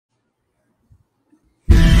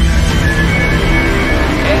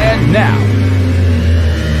now,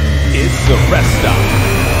 it's the Rest Stop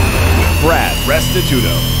with Brad Restituto.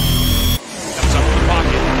 Comes up in the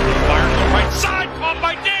pocket, fires to the right side, caught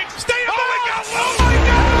by Diggs. Stay up! Oh my God! Oh my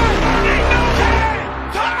God!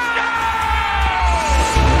 Touchdown!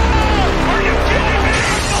 Are you kidding me?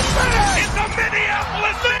 It's the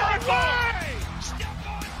Minneapolis Miracle!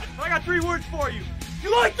 I got 3 words for you.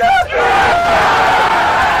 You like that?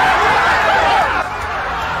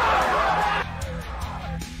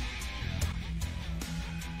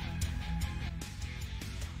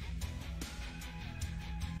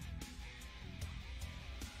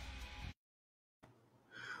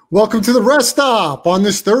 Welcome to the Rest Stop on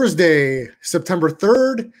this Thursday, September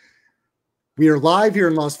 3rd. We are live here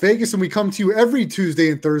in Las Vegas, and we come to you every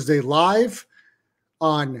Tuesday and Thursday live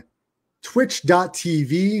on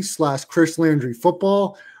twitch.tv/Chris Landry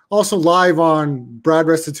Football. Also live on Brad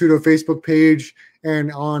Restituto Facebook page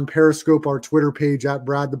and on Periscope, our Twitter page at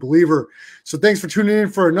Brad the Believer. So thanks for tuning in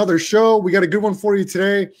for another show. We got a good one for you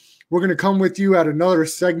today. We're going to come with you at another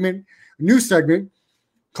segment, a new segment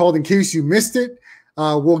called In Case You Missed It.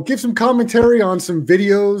 We'll give some commentary on some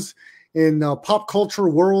videos in the pop culture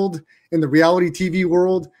world, in the reality TV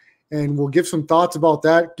world, and we'll give some thoughts about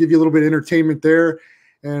that, give you a little bit of entertainment there.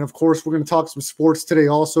 And, of course, we're going to talk some sports today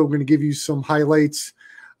also. We're going to give you some highlights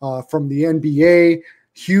from the NBA.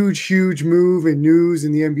 Huge move in news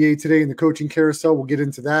in the NBA today in the coaching carousel. We'll get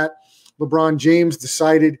into that. LeBron James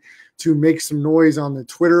decided to make some noise on the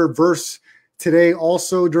Twitterverse today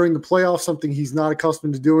also during the playoffs, something he's not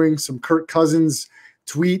accustomed to doing. Some Kirk Cousins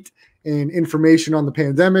tweet and information on the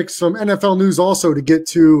pandemic. Some NFL news also to get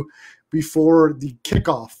to before the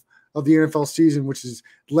kickoff of the NFL season, which is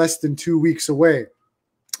less than 2 weeks away.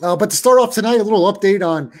 But to start off tonight, a little update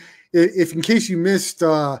on, if in case you missed,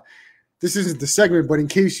 this isn't the segment, but in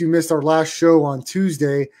case you missed our last show on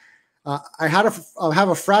Tuesday, I have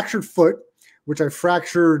a fractured foot, which I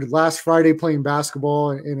fractured last Friday playing basketball,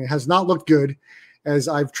 and it has not looked good as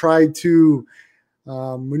I've tried to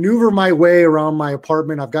maneuver my way around my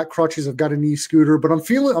apartment. I've got crutches, I've got a knee scooter, but I'm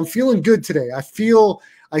feeling good today. I feel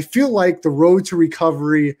like the road to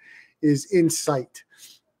recovery is in sight.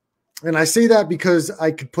 And I say that because I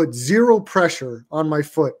could put zero pressure on my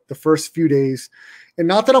foot the first few days. And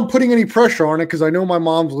not that I'm putting any pressure on it, because I know my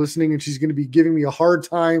mom's listening and she's going to be giving me a hard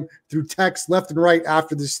time through text left and right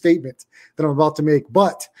after this statement that I'm about to make.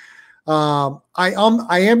 But I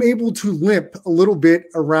am able to limp a little bit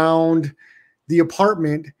around the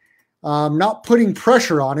apartment, not putting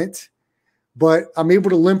pressure on it, but I'm able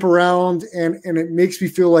to limp around, and it makes me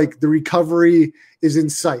feel like the recovery is in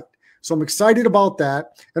sight. So I'm excited about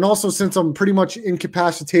that. And also, since I'm pretty much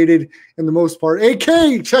incapacitated in the most part,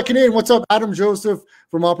 AK checking in. What's up, Adam Joseph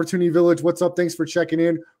from Opportunity Village? What's up? Thanks for checking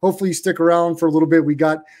in. Hopefully you stick around for a little bit. We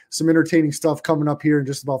got some entertaining stuff coming up here in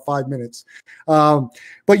just about 5 minutes.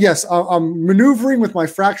 But yes, I'm maneuvering with my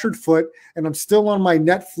fractured foot, and I'm still on my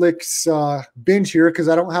Netflix binge here because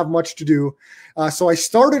I don't have much to do. So I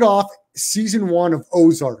started off season 1 of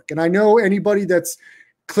Ozark, and I know anybody that's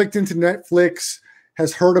clicked into Netflix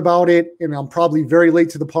has heard about it, and I'm probably very late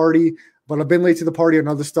to the party, but I've been late to the party on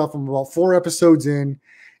other stuff. I'm about 4 episodes in,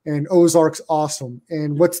 and Ozark's awesome.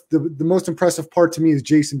 And what's the most impressive part to me is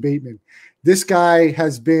Jason Bateman. This guy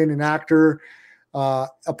has been an actor, a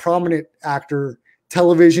prominent actor,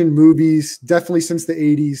 television, movies, definitely since the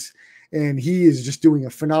 80s, and he is just doing a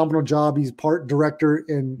phenomenal job. He's part director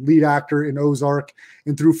and lead actor in Ozark,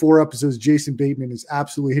 and through 4 episodes, Jason Bateman is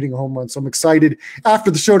absolutely hitting a home run. So I'm excited.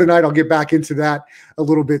 After the show tonight, I'll get back into that a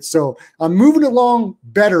little bit. So I'm moving along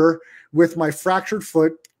better with my fractured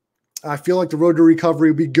foot. I feel like the road to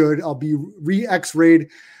recovery will be good. I'll be re-X-rayed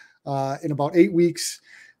in about 8 weeks.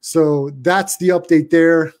 So that's the update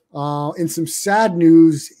there. And some sad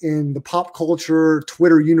news in the pop culture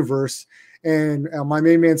Twitter universe. And my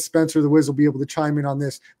main man, Spencer the Wiz, will be able to chime in on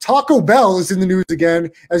this. Taco Bell is in the news again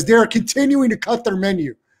as they're continuing to cut their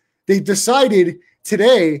menu. They decided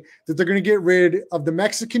today that they're going to get rid of the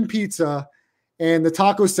Mexican pizza and the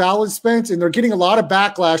taco salad, Spence, and they're getting a lot of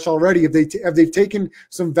backlash already if they've taken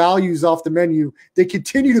some values off the menu. They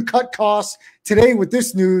continue to cut costs. Today with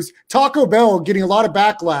this news, Taco Bell getting a lot of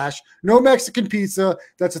backlash. No Mexican pizza.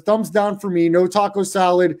 That's a thumbs down for me. No taco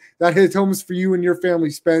salad. That hits homes for you and your family,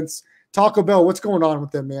 Spence. Taco Bell, what's going on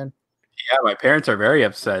with them, man? Yeah, my parents are very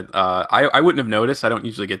upset. I wouldn't have noticed. I don't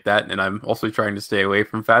usually get that, and I'm also trying to stay away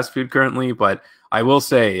from fast food currently, but I will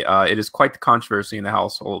say it is quite the controversy in the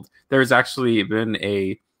household. There's actually been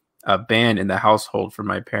a ban in the household for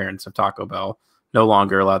my parents of Taco Bell. No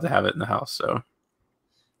longer allowed to have it in the house. So,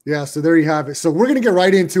 yeah, so there you have it. So we're going to get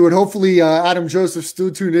right into it. Hopefully Adam Joseph's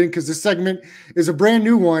still tuned in because this segment is a brand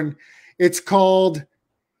new one. It's called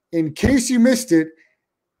in case you missed it,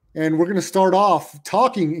 and we're going to start off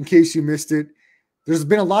talking in case you missed it, there's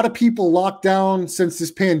been a lot of people locked down since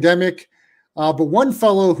this pandemic, but one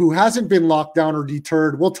fellow who hasn't been locked down or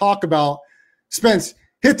deterred, we'll talk about. Spence,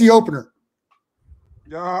 hit the opener.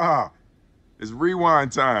 Yeah, it's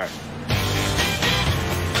rewind time.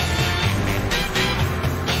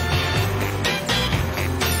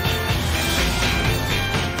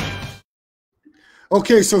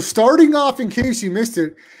 Okay, so starting off, in case you missed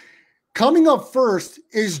it, coming up first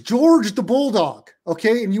is George the Bulldog,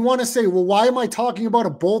 okay? And you want to say, well, why am I talking about a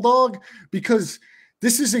bulldog? Because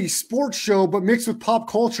this is a sports show, but mixed with pop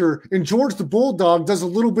culture, and George the Bulldog does a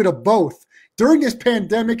little bit of both. During this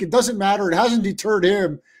pandemic, it doesn't matter. It hasn't deterred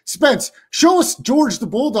him. Spence, show us George the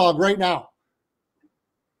Bulldog right now.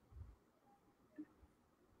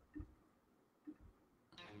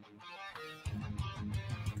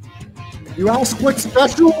 You ask what's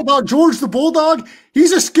special about George the Bulldog?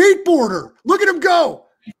 He's a skateboarder. Look at him go.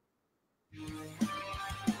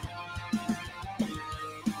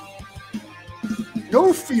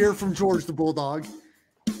 No fear from George the Bulldog.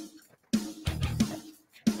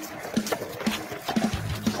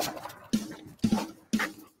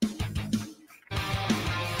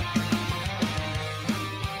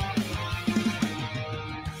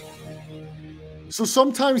 So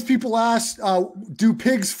sometimes people ask, do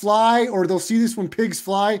pigs fly? Or they'll see this when pigs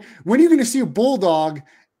fly. When are you going to see a bulldog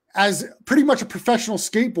as pretty much a professional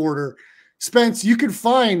skateboarder? Spence, you can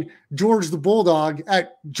find George the Bulldog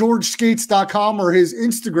at georgeskates.com or his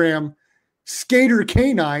Instagram, Skater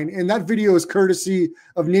K9. And that video is courtesy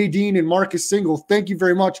of Nadine and Marcus Single. Thank you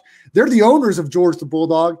very much. They're the owners of George the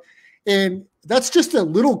Bulldog. And that's just a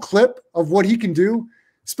little clip of what he can do.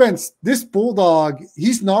 Spence, this bulldog,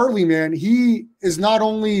 he's gnarly, man. He is not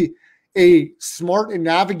only a smart and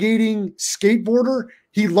navigating skateboarder,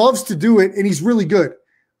 he loves to do it, and he's really good.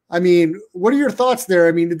 I mean, what are your thoughts there?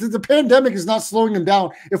 I mean, the pandemic is not slowing him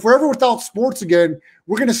down. If we're ever without sports again,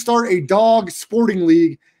 we're going to start a dog sporting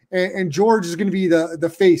league, and George is going to be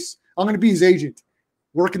the face. I'm going to be his agent,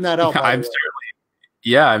 working that out. I'm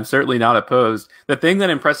certainly not opposed. The thing that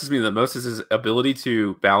impresses me the most is his ability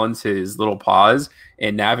to balance his little paws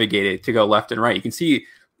and navigate it to go left and right. You can see,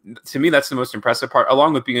 to me, that's the most impressive part,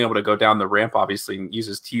 along with being able to go down the ramp, obviously, and use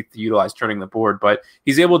his teeth to utilize turning the board. But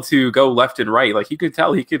he's able to go left and right. Like, you could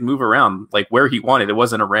tell he could move around like where he wanted. It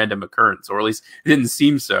wasn't a random occurrence, or at least it didn't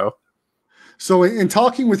seem so. So in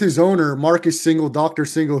talking with his owner, Marcus Single, Dr.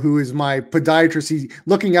 Single, who is my podiatrist, he's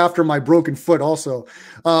looking after my broken foot also.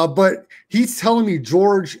 But he's telling me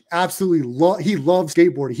George absolutely he loves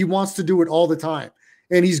skateboarding. He wants to do it all the time.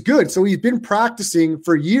 And he's good. So he's been practicing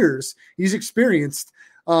for years. He's experienced.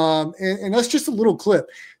 And that's just a little clip.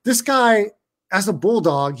 This guy, as a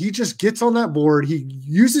bulldog, he just gets on that board. He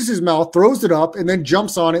uses his mouth, throws it up, and then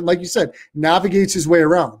jumps on it. And like you said, navigates his way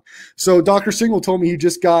around. So Dr. Single told me he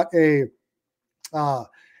just got a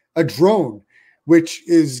drone, which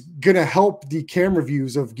is going to help the camera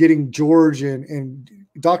views of getting George and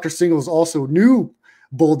Dr. Single's also new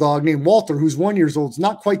bulldog named Walter, who's 1 year old. It's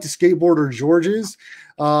not quite the skateboarder George is,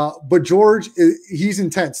 but George, he's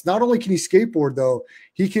intense. Not only can he skateboard, though,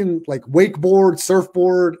 he can like wakeboard,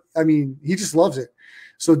 surfboard. I mean, he just loves it.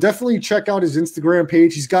 So definitely check out his Instagram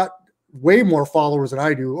page. He's got way more followers than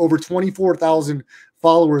I do, over 24,000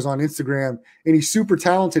 followers on Instagram, and he's super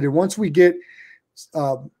talented. And once we get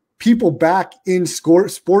people back in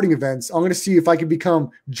sporting events, I'm going to see if I can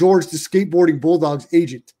become George the Skateboarding Bulldog's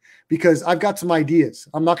agent, because I've got some ideas.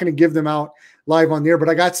 I'm not going to give them out live on the air, but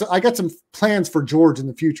I got some plans for George in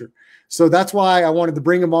the future. So that's why I wanted to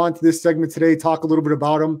bring him on to this segment today, talk a little bit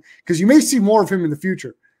about him, because you may see more of him in the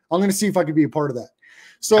future. I'm going to see if I can be a part of that.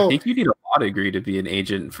 So I think you need a law degree to be an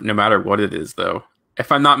agent, no matter what it is, though,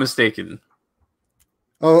 if I'm not mistaken.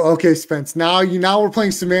 Oh, okay, Spence. Now we're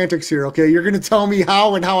playing semantics here. Okay, you're going to tell me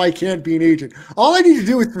how I can't be an agent. All I need to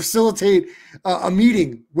do is facilitate a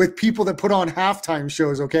meeting with people that put on halftime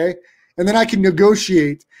shows. Okay, and then I can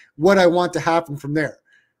negotiate what I want to happen from there.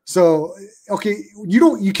 So, okay,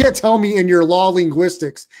 you can't tell me in your law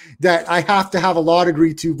linguistics that I have to have a law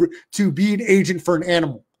degree to be an agent for an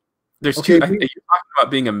animal. There's two. I think you're talking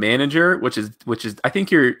about being a manager, which is I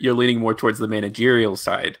think you're leaning more towards the managerial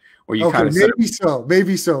side. Maybe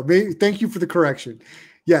so. Thank you for the correction.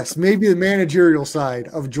 Yes, maybe the managerial side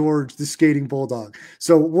of George the Skating Bulldog.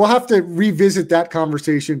 So we'll have to revisit that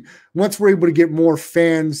conversation once we're able to get more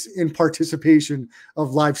fans in participation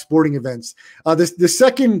of live sporting events. The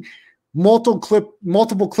second multiple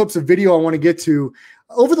clips of video I want to get to.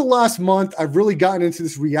 Over the last month, I've really gotten into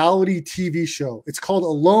this reality TV show. It's called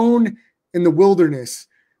Alone in the Wilderness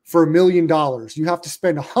for $1 million. You have to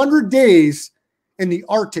spend 100 days in the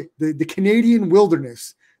Arctic, the Canadian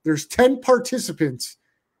wilderness. There's 10 participants,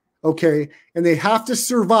 okay, and they have to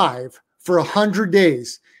survive for 100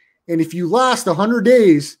 days. And if you last 100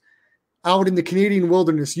 days out in the Canadian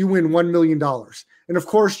wilderness, you win $1 million. And of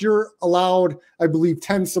course, you're allowed, I believe,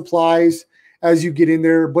 10 supplies as you get in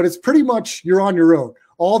there, but it's pretty much you're on your own.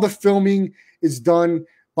 All the filming is done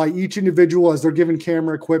by each individual as they're given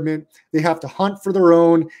camera equipment. They have to hunt for their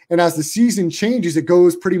own. And as the season changes, it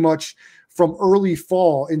goes pretty much from early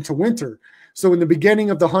fall into winter. So in the beginning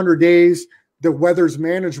of the 100 days, the weather's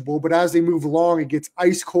manageable, but as they move along, it gets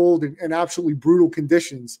ice cold and absolutely brutal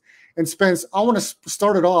conditions. And Spence, I want to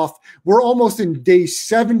start it off. We're almost in day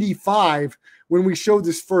 75 when we showed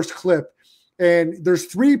this first clip. And there's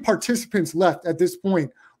 3 participants left at this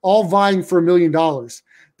point, all vying for $1 million.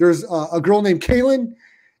 There's a girl named Kaylin,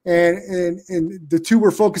 and the 2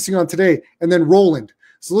 we're focusing on today, and then Roland.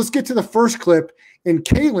 So let's get to the first clip. And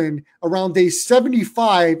Kaylin, around day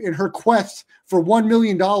 75, in her quest for $1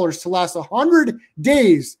 million to last 100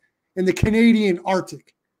 days in the Canadian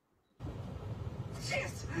Arctic.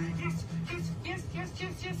 Yes, yes, yes, yes, yes,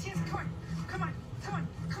 yes, yes, yes. Come on, come on, come on,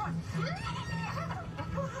 come on.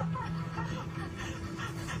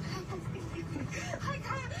 I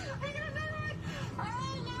got it.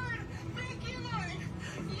 Oh, Lord. Thank you, Lord.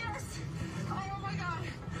 Yes. Oh, my God.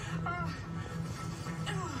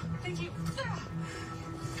 Thank you.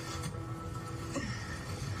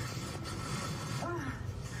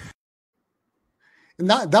 And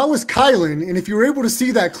that was Kylan. And if you were able to see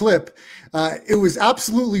that clip, it was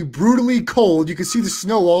absolutely brutally cold. You could see the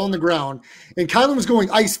snow all on the ground. And Kylan was going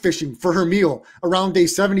ice fishing for her meal around day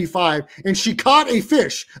 75. And she caught a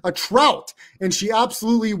fish, a trout. And she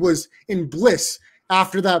absolutely was in bliss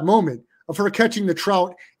after that moment of her catching the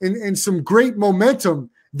trout, and some great momentum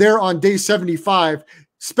there on day 75.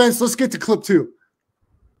 Spence, let's get to clip 2.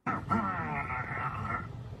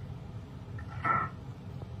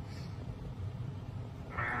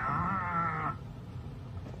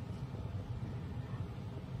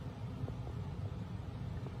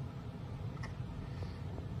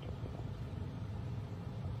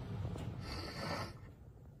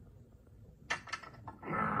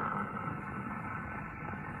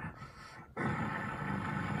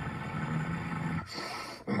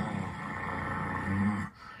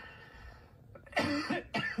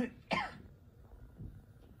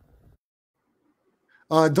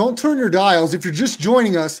 Don't turn your dials. If you're just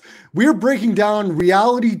joining us, we're breaking down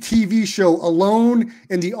reality TV show Alone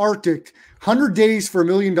in the Arctic, 100 Days for $1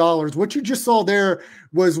 Million. What you just saw there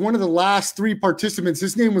was one of the last 3 participants.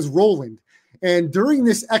 His name was Roland. And during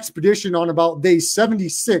this expedition on about day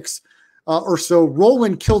 76 or so,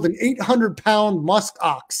 Roland killed an 800-pound musk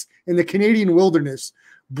ox in the Canadian wilderness,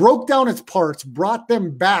 broke down its parts, brought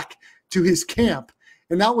them back to his camp.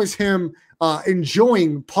 And that was him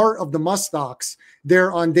enjoying part of the musk ox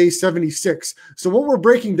there on day 76. So what we're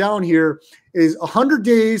breaking down here is 100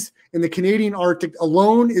 days in the Canadian Arctic.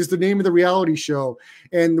 Alone is the name of the reality show.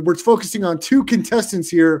 And we're focusing on 2 contestants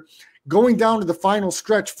here going down to the final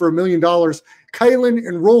stretch for $1 million. Kylan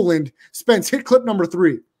and Roland. Spence, hit clip number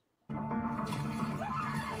 3.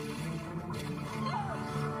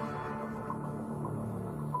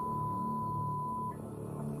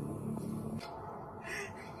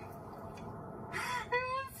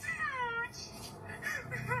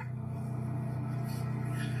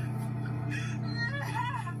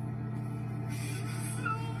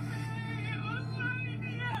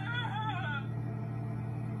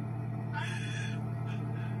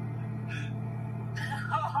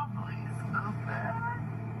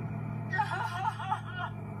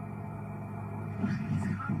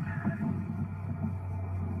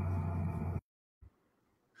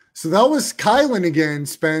 So that was Kylan again,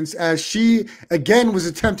 Spence, as she again was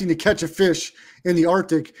attempting to catch a fish in the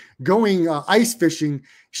Arctic, going ice fishing.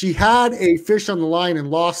 She had a fish on the line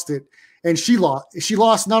and lost it. And she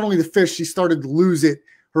lost not only the fish, she started to lose it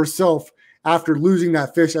herself after losing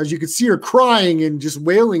that fish, as you could see her crying and just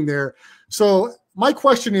wailing there. So my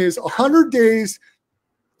question is, 100 days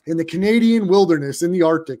in the Canadian wilderness in the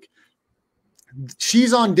Arctic.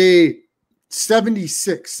 She's on day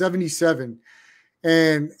 76, 77.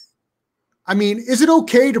 And I mean, is it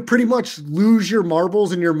okay to pretty much lose your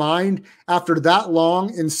marbles in your mind after that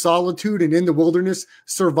long in solitude and in the wilderness,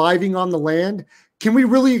 surviving on the land? Can we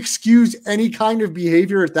really excuse any kind of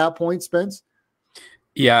behavior at that point, Spence?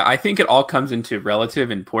 Yeah, I think it all comes into relative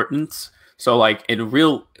importance. So like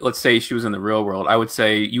let's say she was in the real world, I would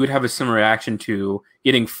say you would have a similar reaction to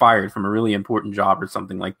getting fired from a really important job or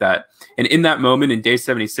something like that. And in that moment, in day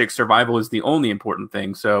 76, survival is the only important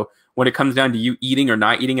thing. So when it comes down to you eating or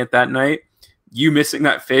not eating at that night, you missing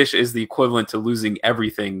that fish is the equivalent to losing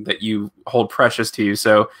everything that you hold precious to you.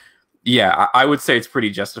 So yeah, I would say it's pretty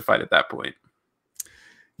justified at that point.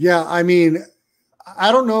 Yeah, I mean,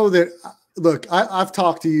 I don't know that. Look, I've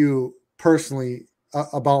talked to you personally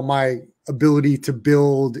about my ability to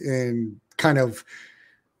build and kind of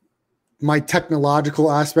my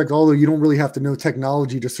technological aspect, although you don't really have to know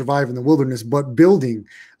technology to survive in the wilderness, but building,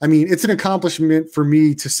 I mean, it's an accomplishment for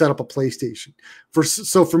me to set up a PlayStation.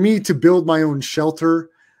 So for me to build my own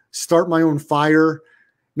shelter, start my own fire,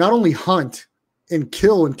 not only hunt and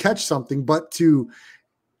kill and catch something, but to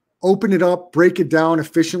open it up, break it down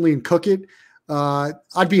efficiently and cook it,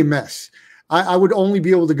 I'd be a mess. I would only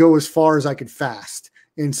be able to go as far as I could fast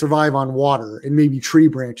and survive on water and maybe tree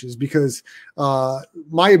branches, because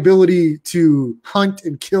my ability to hunt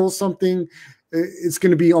and kill something, it's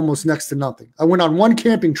going to be almost next to nothing. I went on one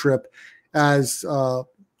camping trip as a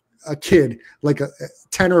kid, like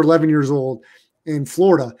 10 or 11 years old in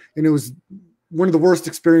Florida, and it was one of the worst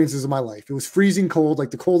experiences of my life. It was freezing cold, like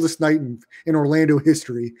the coldest night in Orlando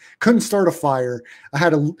history. Couldn't start a fire. I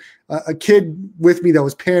had a kid with me that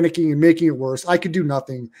was panicking and making it worse. I could do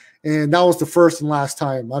nothing. And that was the first and last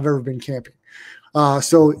time I've ever been camping.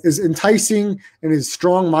 So as enticing and as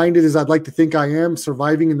strong-minded as I'd like to think I am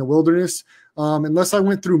surviving in the wilderness, unless I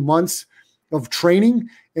went through months of training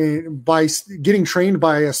and by getting trained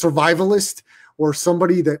by a survivalist or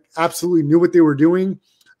somebody that absolutely knew what they were doing,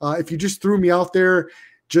 if you just threw me out there,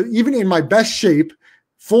 even in my best shape,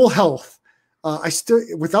 full health, I still,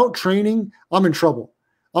 without training, I'm in trouble.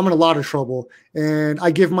 I'm in a lot of trouble. And I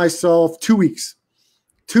give myself 2 weeks.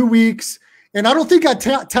 2 weeks. And I don't think I'd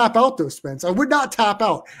tap out though, Spence. I would not tap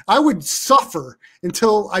out. I would suffer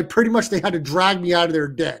until they had to drag me out of there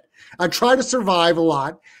dead. I try to survive a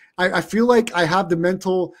lot. I feel like I have the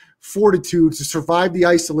mental fortitude to survive the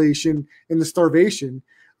isolation and the starvation.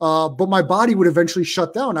 But my body would eventually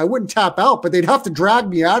shut down. I wouldn't tap out, but they'd have to drag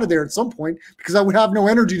me out of there at some point because I would have no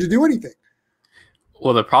energy to do anything.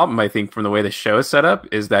 Well, the problem, I think, from the way the show is set up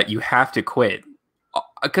is that you have to quit.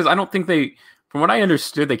 Because I don't think from what I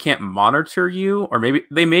understood, they can't monitor you, or maybe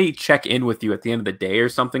they may check in with you at the end of the day or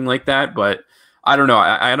something like that. But I don't know.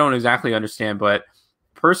 I don't exactly understand. But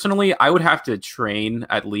personally, I would have to train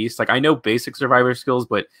at least. Like, I know basic survivor skills,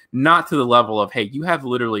 but not to the level of, hey, you have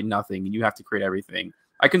literally nothing and you have to create everything.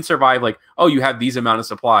 I can survive like, oh, you have these amount of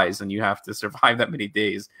supplies and you have to survive that many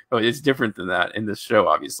days. But it's different than that in this show,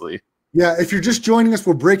 obviously. Yeah, if you're just joining us,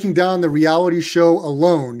 we're breaking down the reality show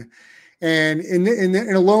Alone. And in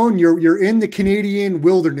Alone, you're in the Canadian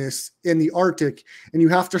wilderness in the Arctic, and you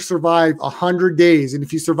have to survive 100 days. And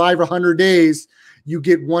if you survive 100 days, you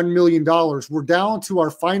get $1 million. We're down to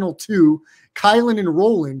our final two, Kylan and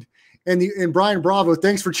Roland. And Brian Bravo,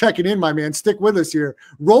 thanks for checking in, my man. Stick with us here.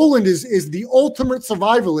 Roland is the ultimate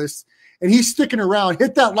survivalist, and he's sticking around.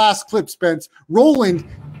 Hit that last clip, Spence. Roland.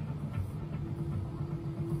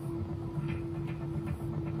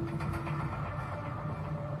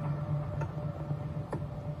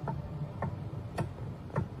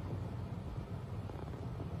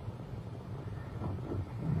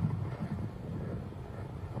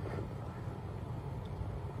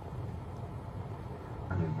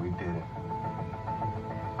 We did it.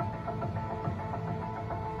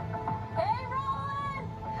 Hey, Roland!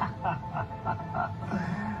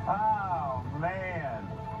 Oh, man.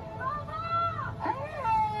 Mama!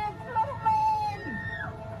 Hey, it's little man!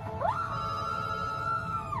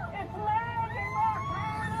 It's land in my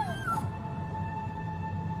house!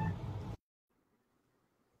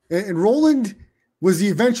 And Roland was the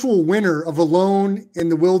eventual winner of Alone in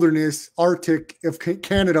the Wilderness Arctic of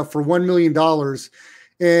Canada for $1 million.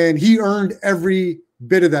 And he earned every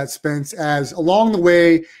bit of that, Spence, as along the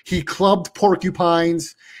way, he clubbed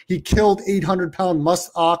porcupines. He killed 800-pound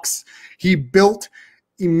musk ox. He built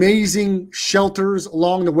amazing shelters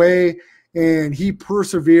along the way, and he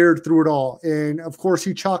persevered through it all. And, of course,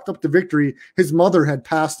 he chalked up the victory. His mother had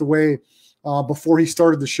passed away before he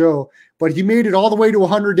started the show. But he made it all the way to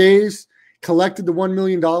 100 days, collected the $1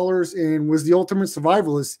 million, and was the ultimate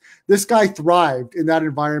survivalist. This guy thrived in that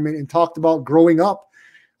environment and talked about growing up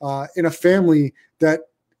in a family that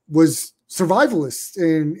was survivalists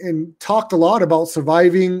and talked a lot about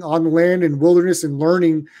surviving on the land and wilderness and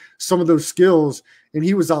learning some of those skills. And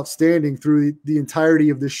he was outstanding through the entirety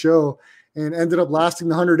of this show and ended up lasting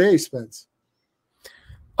the 100 days, Spence.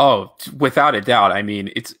 Oh, without a doubt. I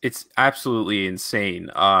mean, it's absolutely insane.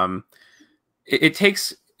 It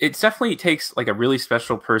definitely takes like a really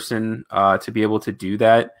special person to be able to do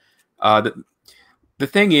that. The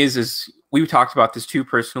thing is we talked about this too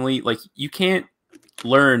personally. Like, you can't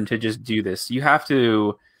learn to just do this. You have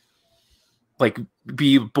to, like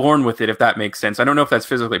be born with it, if that makes sense. I don't know if that's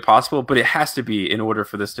physically possible, but it has to be in order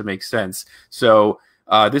for this to make sense. So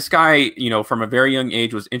this guy, you know, from a very young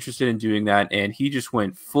age was interested in doing that, and he just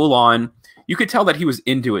went full on. You could tell that he was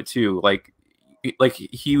into it too. Like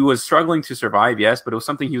he was struggling to survive, yes, but it was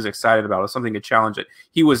something he was excited about. It was something to challenge that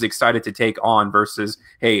he was excited to take on versus,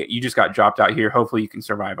 hey, you just got dropped out here. Hopefully you can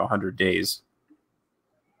survive 100 days.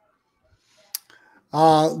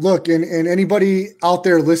 Look, and anybody out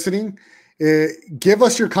there listening, give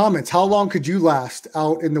us your comments. How long could you last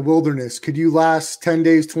out in the wilderness? Could you last 10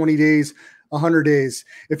 days, 20 days, 100 days?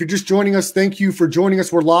 If you're just joining us, thank you for joining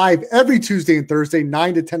us. We're live every Tuesday and Thursday,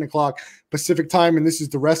 9 to 10 o'clock Pacific time, and this is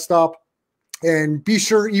the Rest Stop. And be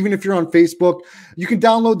sure, even if you're on Facebook, you can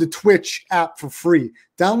download the Twitch app for free.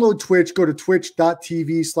 Download Twitch, go to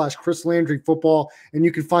twitch.tv/Chris Landry Football, and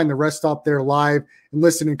you can find the Rest Stop there live and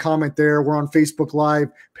listen and comment there. We're on Facebook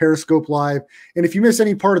Live, Periscope Live. And if you miss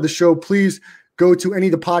any part of the show, please go to any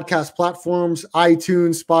of the podcast platforms,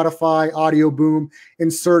 iTunes, Spotify, Audio Boom,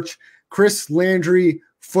 and search Chris Landry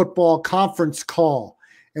Football Conference Call.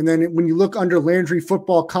 And then when you look under Landry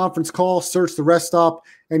Football Conference Call, search the Rest Stop,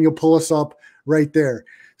 and you'll pull us up right there.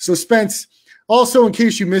 So Spence, also in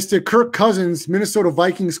case you missed it, Kirk Cousins, Minnesota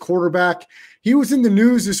Vikings quarterback, he was in the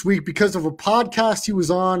news this week because of a podcast he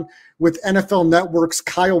was on with NFL Network's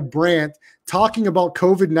Kyle Brandt talking about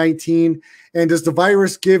COVID-19 and does the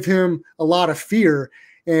virus give him a lot of fear.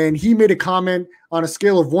 And he made a comment on a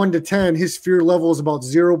scale of 1 to 10, his fear level is about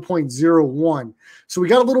 0.01. So we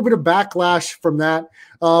got a little bit of backlash from that.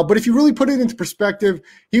 But if you really put it into perspective,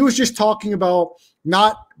 he was just talking about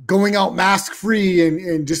not going out mask-free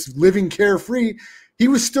and just living carefree. He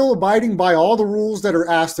was still abiding by all the rules that are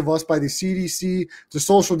asked of us by the CDC, to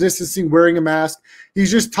social distancing, wearing a mask.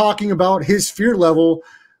 He's just talking about his fear level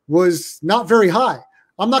was not very high.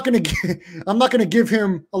 I'm not going to give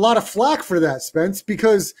him a lot of flack for that, Spence,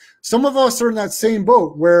 because some of us are in that same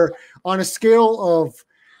boat where on a scale of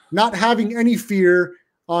not having any fear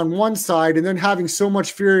on one side and then having so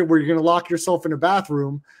much fear where you're going to lock yourself in a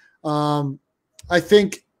bathroom, I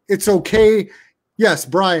think it's okay. Yes,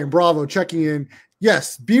 Brian, bravo, checking in.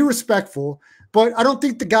 Yes, be respectful, but I don't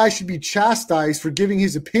think the guy should be chastised for giving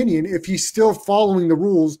his opinion if he's still following the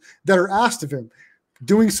rules that are asked of him,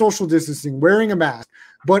 doing social distancing, wearing a mask.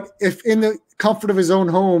 But if in the comfort of his own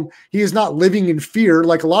home, he is not living in fear,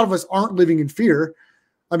 like a lot of us aren't living in fear.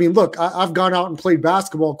 I mean, look, I've gone out and played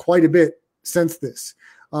basketball quite a bit since this.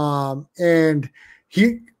 And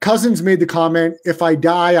Cousins made the comment, if I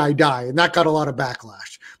die, I die. And that got a lot of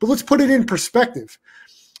backlash. But let's put it in perspective.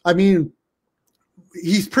 I mean,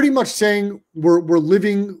 he's pretty much saying we're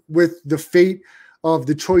living with the fate of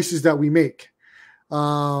the choices that we make.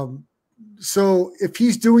 So if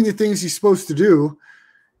he's doing the things he's supposed to do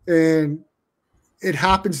and it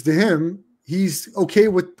happens to him, he's okay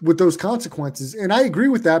with those consequences. And I agree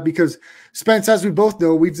with that because, Spence, as we both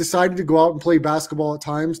know, we've decided to go out and play basketball at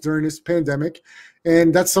times during this pandemic.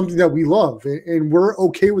 And that's something that we love. And we're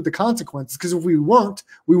okay with the consequences because if we weren't,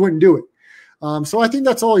 we wouldn't do it. So I think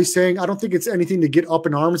that's all he's saying. I don't think it's anything to get up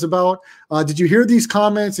in arms about. Did you hear these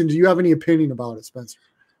comments and do you have any opinion about it, Spencer?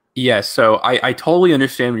 Yes. So I totally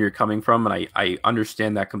understand where you're coming from. And I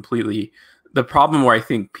understand that completely. The problem where I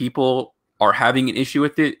think people are having an issue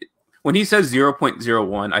with it, when he says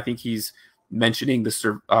 0.01, I think he's mentioning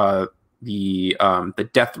the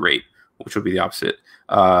death rate, which would be the opposite.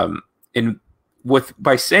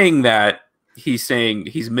 By saying that, he's saying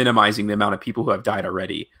he's minimizing the amount of people who have died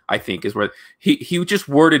already, I think, is where he just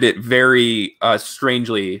worded it very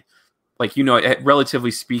strangely, like,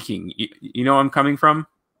 relatively speaking. You know where I'm coming from?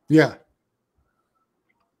 Yeah.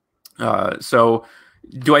 So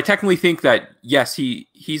do I technically think that, yes,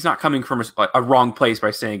 he's not coming from a wrong place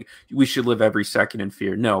by saying we should live every second in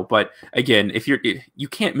fear? No, but again, you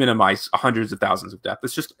can't minimize hundreds of thousands of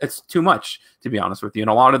deaths. It's too much, to be honest with you, and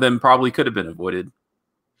a lot of them probably could have been avoided.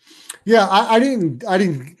 Yeah, I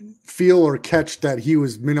didn't feel or catch that he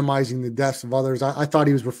was minimizing the deaths of others. I thought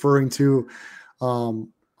he was referring to on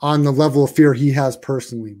the level of fear he has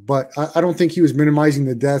personally, but I don't think he was minimizing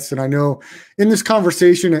the deaths. And I know in this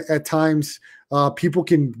conversation at times people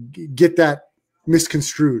can get that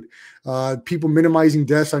misconstrued. People minimizing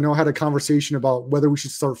deaths. I know I had a conversation about whether we should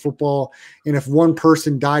start football, and if one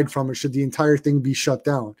person died from it, should the entire thing be shut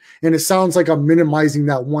down? And it sounds like I'm minimizing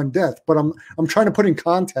that one death, but I'm trying to put in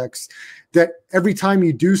context that every time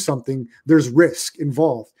you do something, there's risk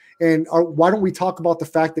involved. And why don't we talk about the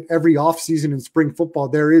fact that every offseason in spring football,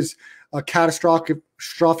 there is a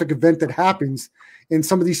catastrophic event that happens in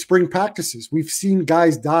some of these spring practices. We've seen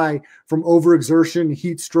guys die from overexertion,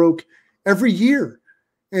 heat stroke every year.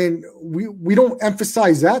 And we don't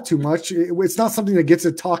emphasize that too much. It's not something that gets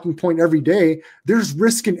a talking point every day. There's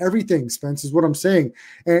risk in everything, Spence, is what I'm saying.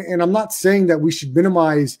 And I'm not saying that we should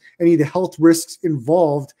minimize any of the health risks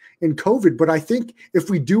involved in COVID. But I think if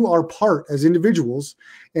we do our part as individuals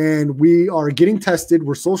and we are getting tested,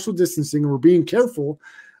 we're social distancing, and we're being careful,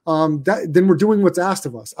 then we're doing what's asked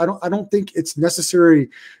of us. I don't think it's necessary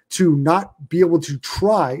to not be able to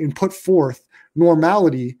try and put forth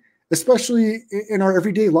normality, especially in our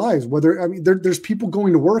everyday lives. There's people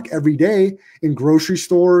going to work every day in grocery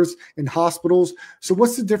stores, in hospitals. So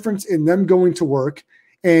what's the difference in them going to work?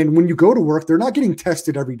 And when you go to work, they're not getting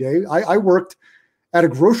tested every day. I worked at a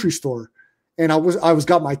grocery store, and I was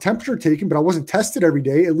got my temperature taken, but I wasn't tested every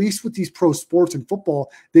day. At least with these pro sports and football,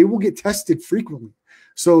 they will get tested frequently.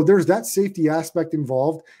 So there's that safety aspect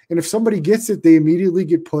involved. And if somebody gets it, they immediately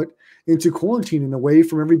get put into quarantine and away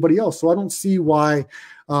from everybody else. So I don't see why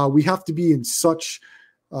we have to be in such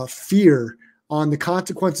fear on the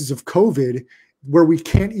consequences of COVID, where we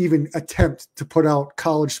can't even attempt to put out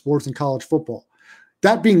college sports and college football.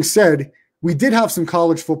 That being said, we did have some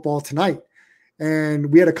college football tonight,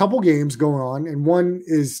 and we had a couple games going on, and one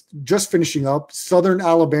is just finishing up, Southern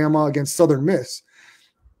Alabama against Southern Miss.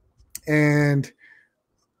 And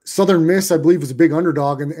Southern Miss, I believe, was a big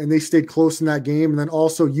underdog, and they stayed close in that game. And then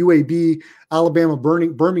also UAB, Alabama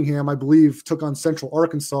Birmingham, I believe, took on Central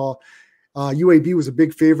Arkansas. UAB was a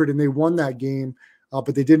big favorite, and they won that game,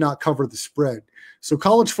 but they did not cover the spread. So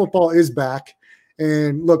college football is back.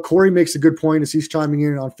 And look, Corey makes a good point as he's chiming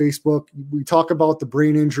in on Facebook. We talk about the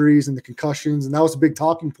brain injuries and the concussions, and that was a big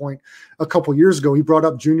talking point a couple years ago. He brought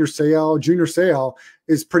up Junior Seau. Junior Seau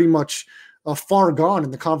is pretty much far gone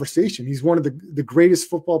in the conversation. He's one of the greatest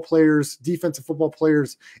football players, defensive football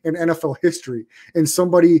players in NFL history. And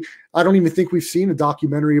somebody, I don't even think we've seen a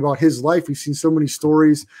documentary about his life. We've seen so many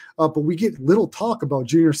stories, but we get little talk about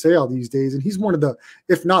Junior Seau these days. And he's one of the,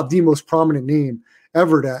 if not the most prominent name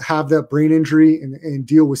ever to have that brain injury and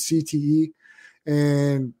deal with CTE.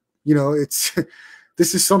 And, you know,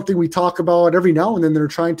 this is something we talk about every now and then. They're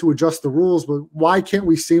trying to adjust the rules, but why can't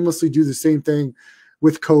we seamlessly do the same thing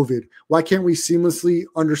with COVID? Why can't we seamlessly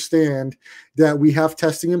understand that we have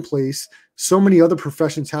testing in place? So many other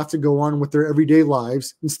professions have to go on with their everyday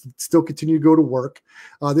lives and still continue to go to work.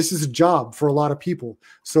 This is a job for a lot of people.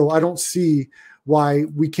 So I don't see why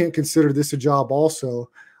we can't consider this a job also,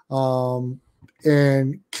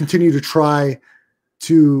 and continue to try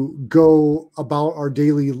to go about our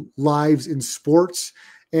daily lives in sports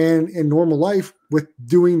and in normal life with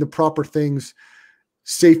doing the proper things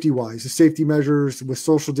safety-wise, the safety measures with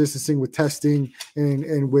social distancing, with testing,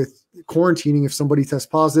 and with quarantining if somebody tests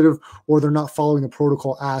positive or they're not following the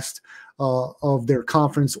protocol asked of their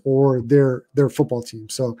conference or their football team.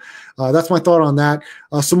 So that's my thought on that.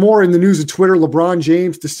 Some more in the news of Twitter. LeBron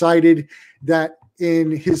James decided that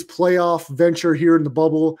in his playoff venture here in the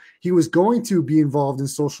bubble, he was going to be involved in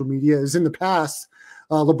social media. As in the past,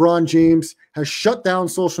 LeBron James has shut down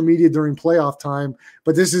social media during playoff time,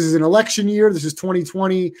 but this is an election year. This is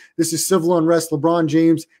 2020. This is civil unrest. LeBron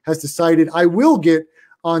James has decided, I will get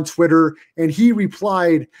on Twitter, and he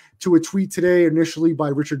replied to a tweet today initially by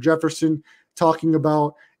Richard Jefferson talking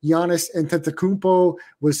about Giannis Antetokounmpo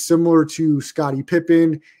was similar to Scottie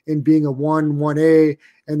Pippen in being a 1A,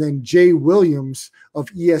 and then Jay Williams of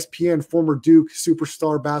ESPN, former Duke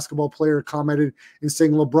superstar basketball player, commented and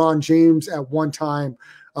saying LeBron James at one time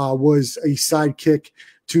was a sidekick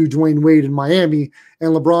to Dwayne Wade in Miami.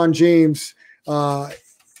 And LeBron James got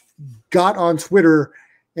on Twitter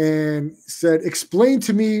and said, explain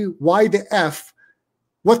to me what the F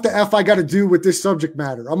I got to do with this subject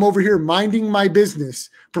matter. I'm over here minding my business,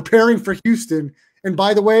 preparing for Houston. And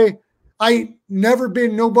by the way, I never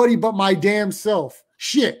been nobody but my damn self.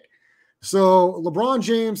 Shit. So LeBron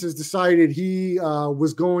James has decided he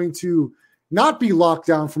was going to not be locked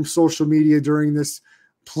down from social media during this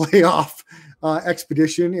playoff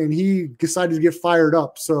expedition, and he decided to get fired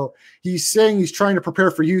up. So he's saying he's trying to prepare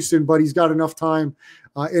for Houston, but he's got enough time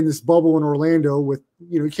in this bubble in Orlando with,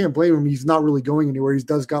 you can't blame him. He's not really going anywhere. He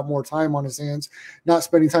does got more time on his hands, not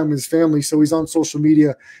spending time with his family. So he's on social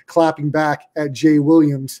media clapping back at Jay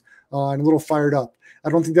Williams and a little fired up. I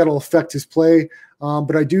don't think that'll affect his play,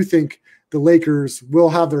 but I do think the Lakers will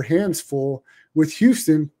have their hands full with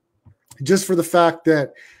Houston just for the fact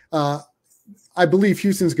that I believe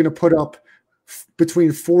Houston's going to put up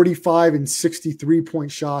between 45 and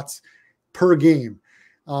 63-point shots per game.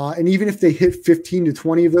 And even if they hit 15 to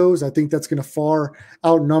 20 of those, I think that's going to far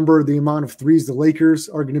outnumber the amount of threes the Lakers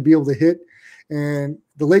are going to be able to hit. And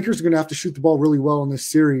the Lakers are going to have to shoot the ball really well in this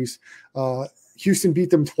series. Houston beat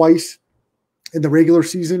them twice in the regular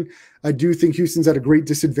season. I do think Houston's at a great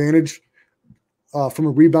disadvantage from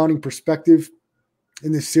a rebounding perspective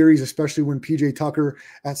in this series, especially when PJ Tucker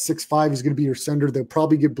at 6'5" is going to be your center. They'll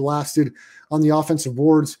probably get blasted on the offensive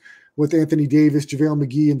boards with Anthony Davis, JaVale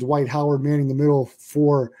McGee, and Dwight Howard manning the middle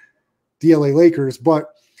for the LA Lakers. But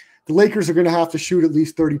the Lakers are going to have to shoot at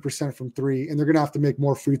least 30% from three, and they're going to have to make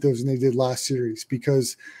more free throws than they did last series,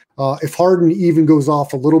 because if Harden even goes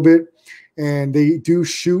off a little bit, and they do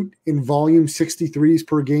shoot in volume 63s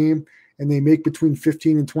per game, and they make between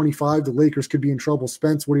 15 and 25, the Lakers could be in trouble.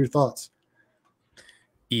 Spence, what are your thoughts?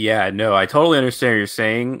 Yeah, no, I totally understand what you're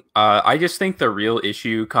saying. I just think the real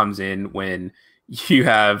issue comes in when you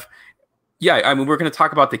have, I mean, we're going to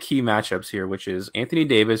talk about the key matchups here, which is Anthony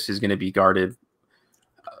Davis is going to be guarded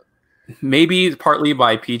maybe partly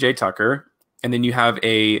by PJ Tucker, and then you have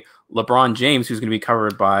a LeBron James who's going to be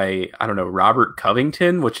covered by, I don't know, Robert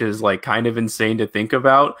Covington, which is like kind of insane to think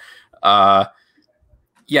about.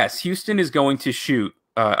 Yes, Houston is going to shoot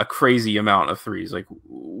a crazy amount of threes. Like,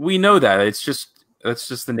 we know that. That's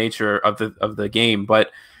just the nature of the game.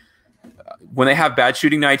 But when they have bad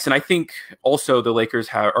shooting nights, and I think also the Lakers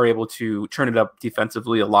are able to turn it up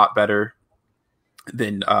defensively a lot better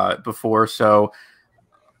than before. So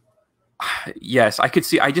yes, I could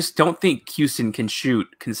see. I just don't think Houston can shoot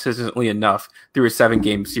consistently enough through a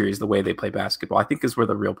 7-game series the way they play basketball. I think is where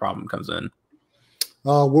the real problem comes in.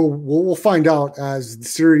 We'll find out as the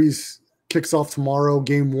series kicks off tomorrow.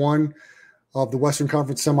 Game 1 of the Western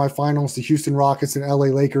Conference semifinals, the Houston Rockets and LA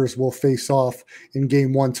Lakers will face off in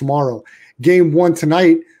Game 1 tomorrow. Game 1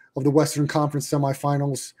 tonight of the Western Conference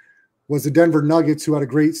semifinals was the Denver Nuggets, who had a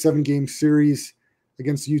great 7-game series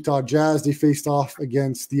against the Utah Jazz. They faced off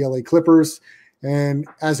against the LA Clippers, and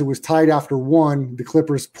as it was tied after 1, the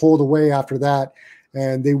Clippers pulled away after that,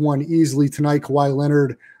 and they won easily tonight. Kawhi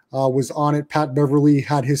Leonard was on it. Pat Beverly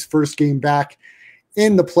had his first game back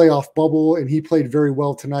in the playoff bubble, and he played very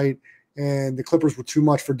well tonight. And the Clippers were too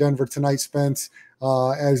much for Denver tonight, Spence,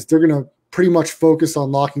 as they're going to pretty much focus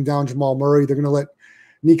on locking down Jamal Murray. They're going to let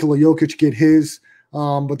Nikola Jokic get his.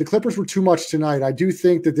 But the Clippers were too much tonight. I do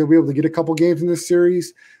think that they'll be able to get a couple games in this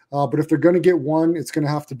series. But if they're going to get one, it's going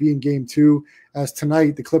to have to be in Game 2, as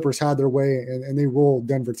tonight the Clippers had their way and they rolled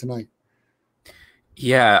Denver tonight.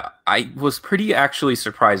 Yeah, I was pretty actually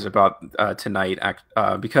surprised about tonight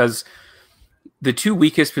because the two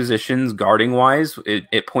weakest positions guarding-wise,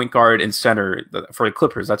 at point guard and center for the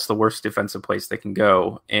Clippers, that's the worst defensive place they can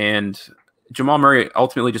go. And Jamal Murray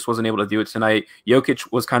ultimately just wasn't able to do it tonight.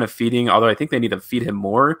 Jokic was kind of feeding, although I think they need to feed him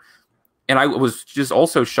more. And I was just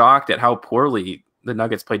also shocked at how poorly the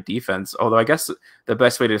Nuggets played defense, although I guess the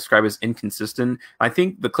best way to describe it is inconsistent. I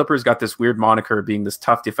think the Clippers got this weird moniker of being this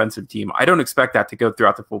tough defensive team. I don't expect that to go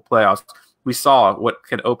throughout the full playoffs. We saw what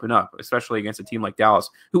can open up, especially against a team like Dallas,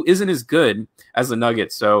 who isn't as good as the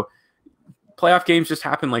Nuggets. So playoff games just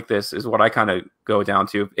happen like this is what I kind of go down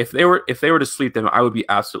to. If they were to sweep them, I would be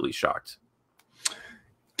absolutely shocked.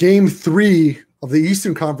 Game 3 of the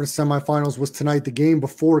Eastern Conference semifinals was tonight, the game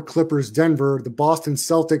before Clippers-Denver. The Boston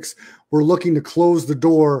Celtics were looking to close the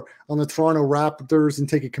door on the Toronto Raptors and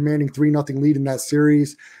take a commanding 3-0 lead in that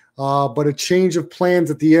series. But a change of plans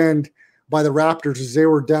at the end by the Raptors as they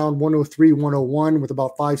were down 103-101 with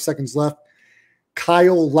about 5 seconds left.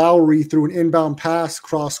 Kyle Lowry threw an inbound pass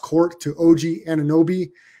cross court to OG Anunoby.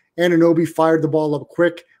 Anunoby fired the ball up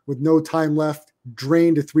quick with no time left,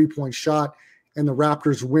 drained a 3-point shot, and the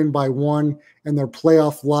Raptors win by 1, and their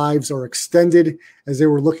playoff lives are extended as they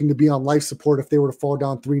were looking to be on life support if they were to fall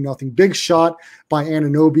down 3-0. Big shot by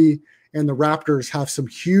Anunoby, and the Raptors have some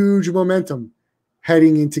huge momentum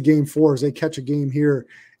heading into Game 4 as they catch a game here,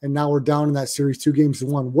 and now we're down in that series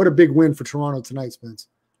 2-1. What a big win for Toronto tonight, Spence.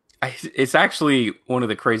 It's actually one of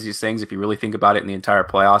the craziest things if you really think about it in the entire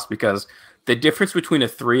playoffs, because the difference between a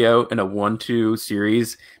 3-0 and a 1-2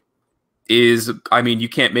 series is, I mean, you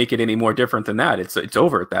can't make it any more different than that. It's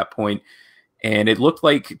over at that point. And it looked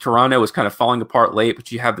like Toronto was kind of falling apart late,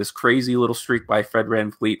 but you have this crazy little streak by Fred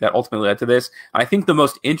VanVleet that ultimately led to this. I think the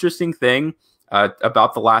most interesting thing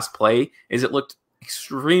about the last play is it looked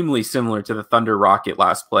extremely similar to the Thunder Rocket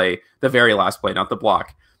last play, the very last play, not the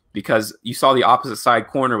block, because you saw the opposite side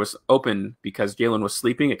corner was open because Jalen was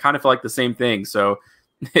sleeping. It kind of felt like the same thing. So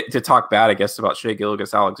to talk bad, I guess, about Shai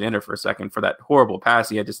Gilgeous-Alexander for a second for that horrible pass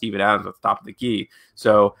he had to Steven Adams at the top of the key.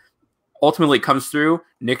 So ultimately it comes through.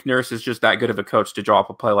 Nick Nurse is just that good of a coach to draw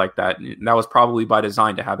up a play like that. And that was probably by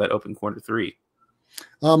design to have that open corner 3.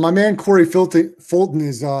 My man Corey Fulton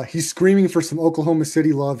is he's screaming for some Oklahoma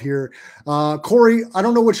City love here. Corey, I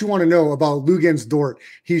don't know what you want to know about Luguentz Dort.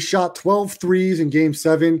 He shot 12 threes in Game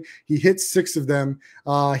 7. He hit 6 of them.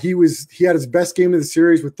 He had his best game of the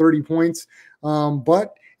series with 30 points.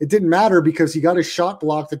 But it didn't matter because he got his shot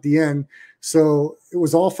blocked at the end. So it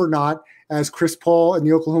was all for naught as Chris Paul and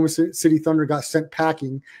the Oklahoma City Thunder got sent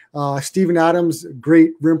packing. Steven Adams,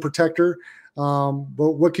 great rim protector.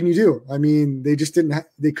 But what can you do? I mean, they just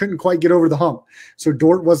they couldn't quite get over the hump. So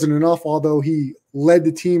Dort wasn't enough, although he led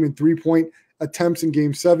the team in 3-point attempts in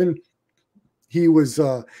Game 7. He was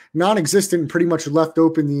non-existent and pretty much left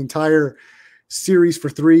open the entire series for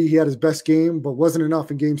 3. He had his best game, but wasn't enough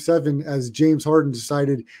in Game 7 as James Harden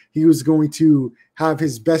decided he was going to have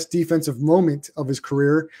his best defensive moment of his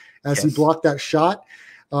career as he blocked that shot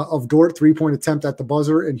of Dort, 3-point attempt at the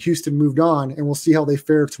buzzer, and Houston moved on, and we'll see how they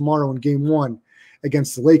fare tomorrow in Game 1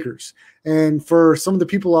 against the Lakers. And for some of the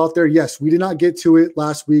people out there, yes, we did not get to it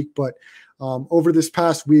last week, but over this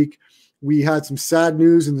past week, we had some sad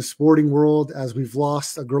news in the sporting world as we've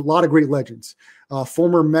lost a lot of great legends.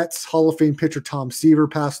 Former Mets Hall of Fame pitcher Tom Seaver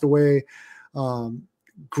passed away.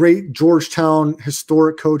 Great Georgetown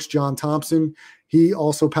historic coach John Thompson, he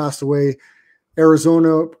also passed away.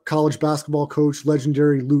 Arizona college basketball coach,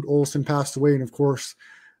 legendary Lute Olson, passed away. And of course,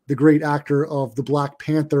 the great actor of the Black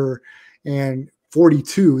Panther and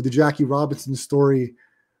 42, the Jackie Robinson story.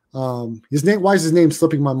 His name, why is his name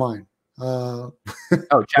slipping my mind? Chadwick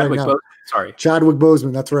right Boseman. Sorry. Chadwick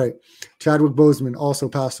Boseman. That's right. Chadwick Boseman also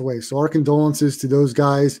passed away. So our condolences to those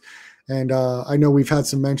guys. And I know we've had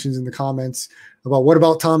some mentions in the comments about what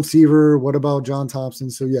about Tom Seaver? What about John Thompson?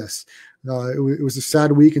 So yes, it was a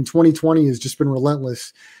sad week, and 2020 has just been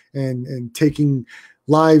relentless and taking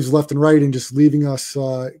lives left and right and just leaving us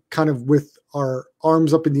kind of with our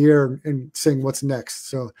arms up in the air and saying what's next.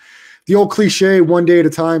 So the old cliche, one day at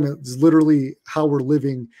a time, is literally how we're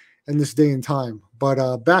living in this day and time.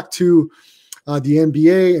 But back to the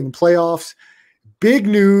NBA and the playoffs. Big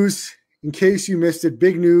news, in case you missed it,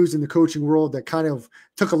 big news in the coaching world that kind of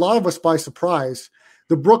took a lot of us by surprise.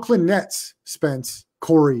 The Brooklyn Nets, Spence,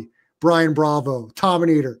 Corey, Brian Bravo,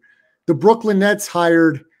 Tominator. The Brooklyn Nets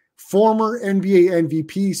hired former NBA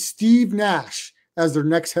MVP Steve Nash as their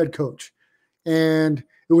next head coach. And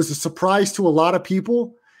it was a surprise to a lot of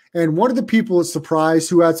people. And one of the people that surprised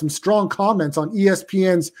who had some strong comments on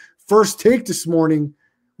ESPN's First Take this morning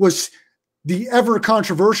was the ever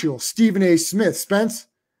controversial Stephen A. Smith. Spence?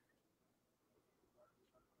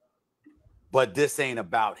 But this ain't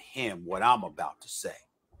about him, what I'm about to say.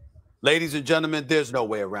 Ladies and gentlemen, there's no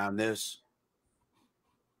way around this.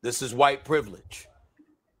 This is white privilege.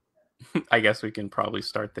 I guess we can probably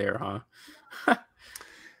start there, huh?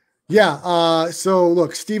 Yeah. So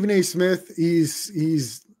look, Stephen A. Smith,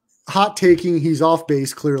 he's hot taking. He's off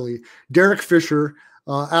base, clearly. Derek Fisher,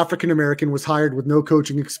 African-American, was hired with no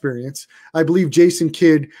coaching experience. I believe Jason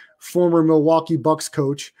Kidd, former Milwaukee Bucks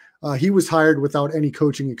coach, he was hired without any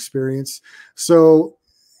coaching experience. So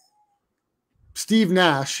Steve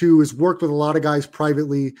Nash, who has worked with a lot of guys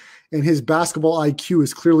privately, and his basketball IQ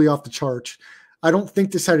is clearly off the charts. I don't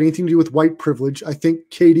think this had anything to do with white privilege. I think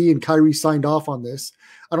KD and Kyrie signed off on this.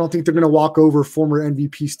 I don't think they're going to walk over former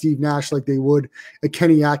MVP Steve Nash like they would a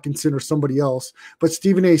Kenny Atkinson or somebody else. But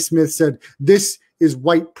Stephen A. Smith said, this is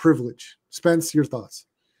white privilege. Spence, your thoughts?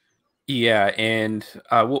 Yeah, and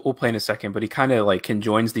we'll play in a second, but he kind of like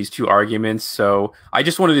conjoins these two arguments. So I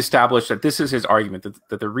just wanted to establish that this is his argument,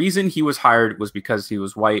 that the reason he was hired was because he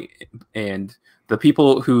was white and the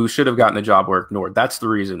people who should have gotten the job were ignored. That's the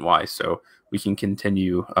reason why. So we can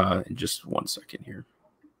continue in just 1 second here.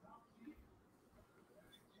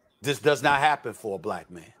 This does not happen for a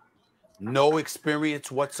black man. No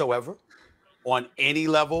experience whatsoever on any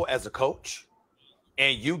level as a coach,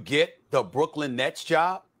 and you get the Brooklyn Nets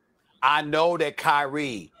job. I know that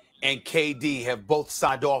Kyrie and KD have both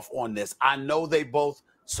signed off on this. I know they both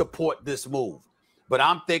support this move. But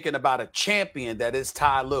I'm thinking about a champion that is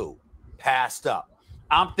Ty Lue, passed up.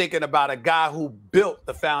 I'm thinking about a guy who built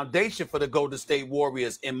the foundation for the Golden State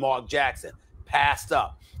Warriors in Mark Jackson, passed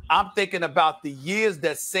up. I'm thinking about the years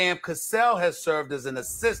that Sam Cassell has served as an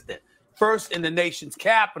assistant, first in the nation's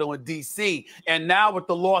capital in D.C., and now with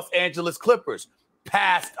the Los Angeles Clippers,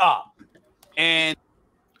 passed up. And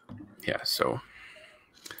yeah, so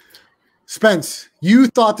Spence, you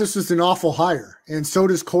thought this was an awful hire, and so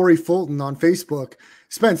does Corey Fulton on Facebook.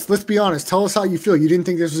 Spence, let's be honest. Tell us how you feel. You didn't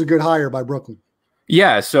think this was a good hire by Brooklyn.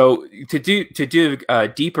 Yeah, so to dig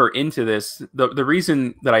deeper into this, the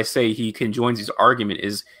reason that I say he conjoins his argument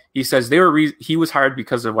is he says he was hired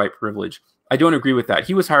because of white privilege. I don't agree with that.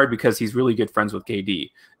 He was hired because he's really good friends with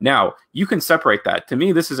KD. Now, you can separate that. To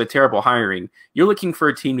me, this is a terrible hiring. You're looking for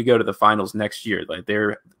a team to go to the finals next year. Like,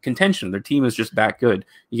 their contention, their team is just that good.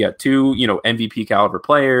 You got two, MVP caliber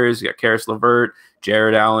players. You got Karis LeVert,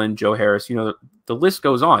 Jared Allen, Joe Harris. The list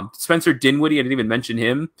goes on. Spencer Dinwiddie, I didn't even mention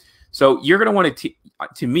him. So you're going to want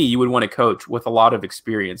to me, you would want to coach with a lot of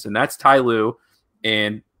experience, and that's Ty Lue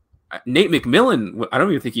and Nate McMillan. I don't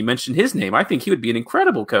even think he mentioned his name. I think he would be an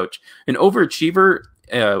incredible coach, an overachiever,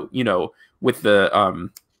 with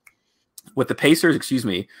the Pacers, excuse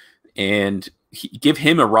me, and give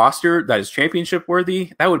him a roster that is championship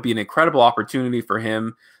worthy. That would be an incredible opportunity for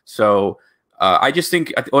him. So I just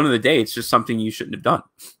think at the end of the day, it's just something you shouldn't have done.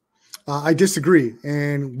 I disagree.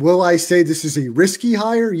 And will I say this is a risky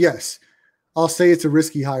hire? Yes. I'll say it's a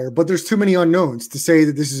risky hire, but there's too many unknowns to say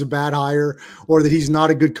that this is a bad hire or that he's not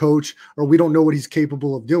a good coach or we don't know what he's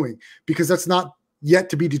capable of doing, because that's not yet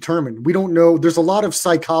to be determined. We don't know. There's a lot of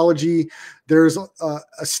psychology. There's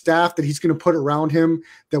a staff that he's going to put around him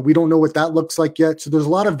that we don't know what that looks like yet. So there's a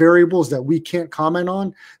lot of variables that we can't comment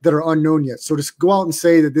on that are unknown yet. So to go out and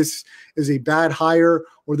say that this is a bad hire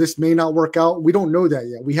or this may not work out, we don't know that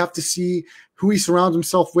yet. We have to see who he surrounds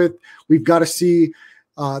himself with. We've got to see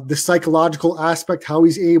the psychological aspect, how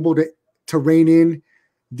he's able to rein in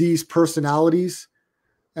these personalities.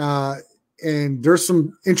 And there's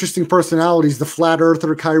some interesting personalities, the flat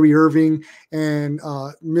earther Kyrie Irving and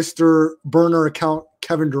Mr. Burner account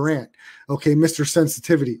Kevin Durant, okay, Mr.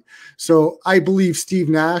 Sensitivity. So I believe Steve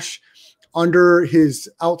Nash, under his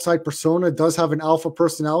outside persona, does have an alpha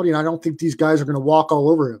personality, and I don't think these guys are going to walk all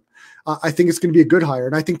over him. I think it's going to be a good hire.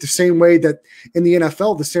 And I think the same way that in the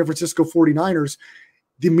NFL, the San Francisco 49ers,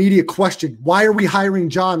 the media question, why are we hiring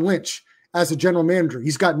John Lynch as a general manager?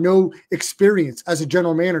 He's got no experience as a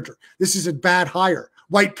general manager. This is a bad hire.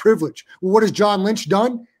 White privilege. Well, what has John Lynch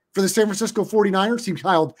done for the San Francisco 49ers? He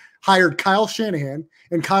hired Kyle Shanahan,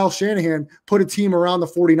 and Kyle Shanahan put a team around the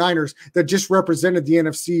 49ers that just represented the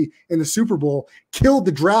NFC in the Super Bowl, killed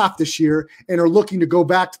the draft this year, and are looking to go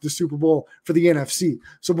back to the Super Bowl for the NFC.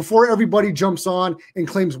 So before everybody jumps on and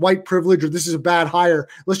claims white privilege or this is a bad hire,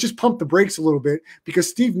 let's just pump the brakes a little bit, because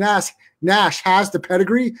Steve Nash has the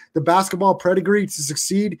pedigree, the basketball pedigree to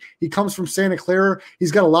succeed. He comes from Santa Clara.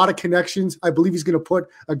 He's got a lot of connections. I believe he's going to put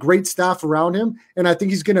a great staff around him, and I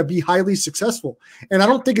think he's going to be highly successful. And I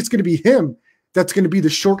don't think it's going to be him that's going to be the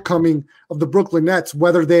shortcoming of the Brooklyn Nets,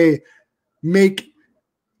 whether they make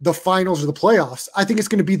the finals or the playoffs. I think it's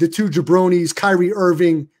going to be the two jabronis, Kyrie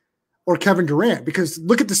Irving or Kevin Durant, because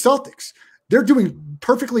look at the Celtics. They're doing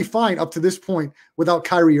perfectly fine up to this point without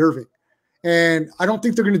Kyrie Irving. And I don't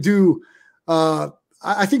think they're going to do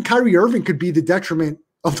I think Kyrie Irving could be the detriment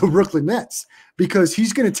of the Brooklyn Nets, because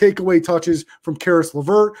he's going to take away touches from Karis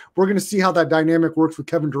LeVert. We're going to see how that dynamic works with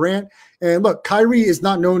Kevin Durant. And look, Kyrie is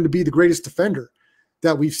not known to be the greatest defender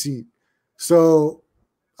that we've seen. So,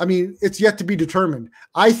 I mean, it's yet to be determined.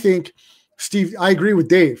 I think, Steve, I agree with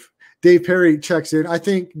Dave. Dave Perry checks in. I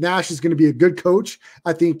think Nash is going to be a good coach.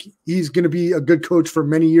 I think he's going to be a good coach for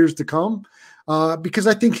many years to come, because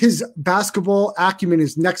I think his basketball acumen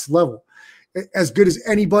is next level, as good as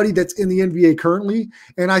anybody that's in the NBA currently.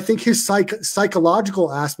 And I think his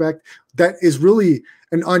psychological aspect that is really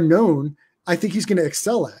an unknown, I think he's going to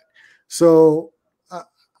excel at. So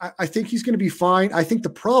I think he's going to be fine. I think the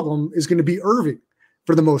problem is going to be Irving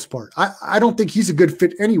for the most part. I don't think he's a good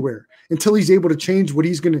fit anywhere until he's able to change what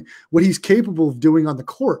he's capable of doing on the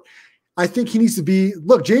court. I think he needs to be,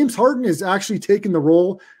 look, James Harden is actually taking the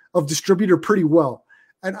role of distributor pretty well.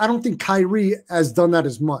 And I don't think Kyrie has done that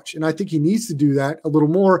as much. And I think he needs to do that a little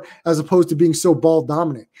more, as opposed to being so ball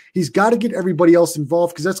dominant. He's got to get everybody else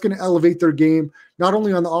involved, because that's going to elevate their game, not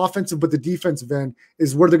only on the offensive, but the defensive end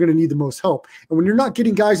is where they're going to need the most help. And when you're not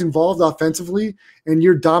getting guys involved offensively and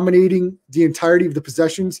you're dominating the entirety of the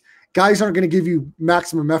possessions, guys aren't going to give you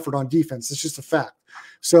maximum effort on defense. It's just a fact.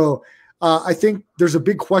 So I think there's a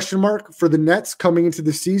big question mark for the Nets coming into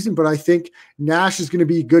the season, but I think Nash is going to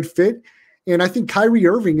be a good fit. And I think Kyrie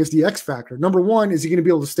Irving is the X factor. Number one, is he going to be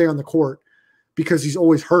able to stay on the court, because he's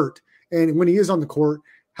always hurt? And when he is on the court,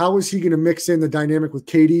 how is he going to mix in the dynamic with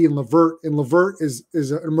KD and LeVert? And LeVert is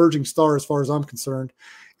an emerging star as far as I'm concerned.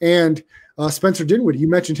 And Spencer Dinwiddie, you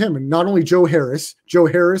mentioned him. And not only Joe Harris. Joe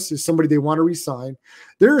Harris is somebody they want to re-sign.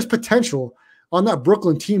 There is potential on that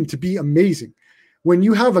Brooklyn team to be amazing. When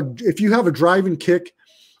you have if you have a drive and kick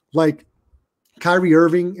like Kyrie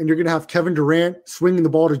Irving, and you're going to have Kevin Durant swinging the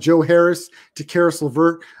ball to Joe Harris, to Karis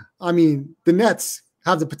LeVert, I mean, the Nets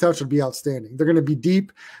have the potential to be outstanding. They're going to be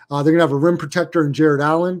deep. They're going to have a rim protector in Jared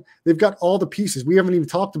Allen. They've got all the pieces. We haven't even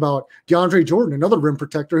talked about DeAndre Jordan, another rim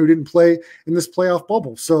protector who didn't play in this playoff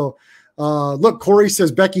bubble. So, look, Corey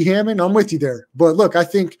says Becky Hammond. I'm with you there. But look, I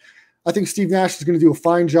think Steve Nash is going to do a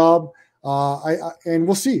fine job. And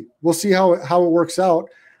we'll see. We'll see how it works out.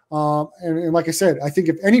 And like I said, I think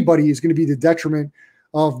if anybody is going to be the detriment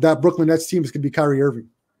of that Brooklyn Nets team, it's going to be Kyrie Irving.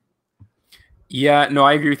 Yeah, no,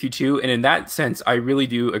 I agree with you too. And in that sense, I really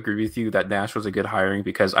do agree with you that Nash was a good hiring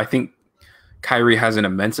because I think Kyrie has an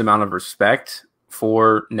immense amount of respect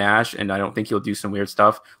for Nash, and I don't think he'll do some weird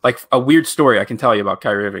stuff. Like a weird story I can tell you about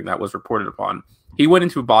Kyrie Irving that was reported upon. He went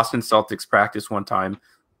into a Boston Celtics practice one time,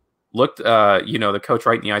 looked, the coach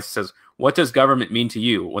right in the eyes and says, "What does government mean to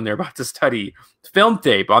you?" when they're about to study film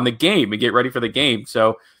tape on the game and get ready for the game.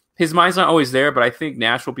 So his mind's not always there, but I think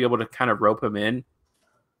Nash will be able to kind of rope him in.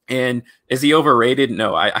 And is he overrated?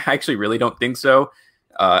 No, I actually really don't think so.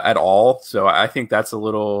 At all. So I think that's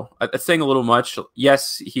saying a little much.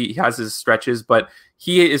 Yes, he has his stretches, but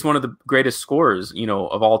he is one of the greatest scorers,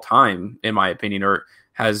 of all time, in my opinion, or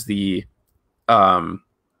has the,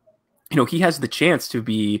 he has the chance to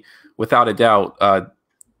be, without a doubt,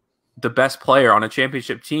 the best player on a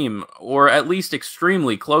championship team, or at least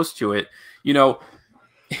extremely close to it.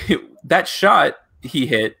 That shot he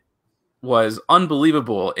hit was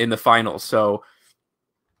unbelievable in the finals. So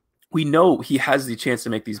we know he has the chance to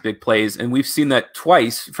make these big plays, and we've seen that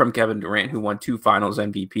twice from Kevin Durant, who won 2 finals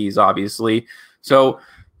MVPs, obviously. So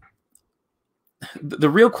the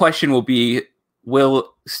real question will be,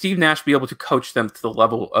 will Steve Nash be able to coach them to the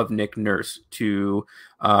level of Nick Nurse, to,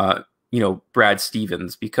 Brad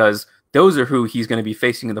Stevens? Because those are who he's going to be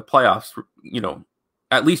facing in the playoffs,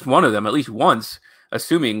 at least one of them, at least once,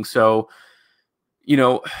 assuming. So,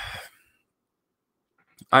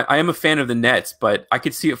 I am a fan of the Nets, but I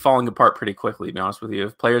could see it falling apart pretty quickly, to be honest with you.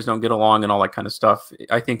 If players don't get along and all that kind of stuff,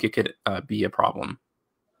 I think it could be a problem.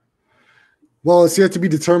 Well, it's yet to be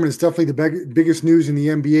determined. It's definitely the biggest news in the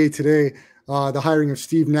NBA today, the hiring of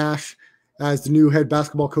Steve Nash as the new head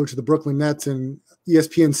basketball coach of the Brooklyn Nets. And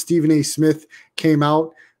ESPN's Stephen A. Smith came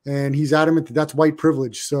out, and he's adamant that that's white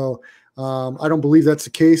privilege. So I don't believe that's the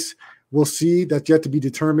case. We'll see. That's yet to be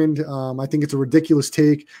determined. I think it's a ridiculous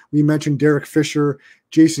take. We mentioned Derek Fisher,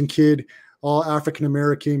 Jason Kidd, all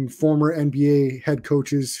African-American former NBA head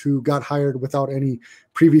coaches who got hired without any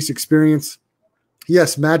previous experience.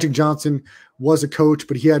 Yes, Magic Johnson was a coach,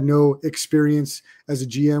 but he had no experience as a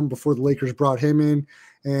GM before the Lakers brought him in.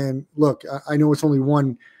 And look, I know it's only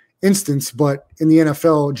one instance, but in the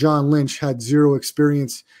NFL, John Lynch had zero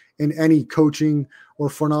experience in any coaching or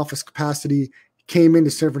front office capacity, came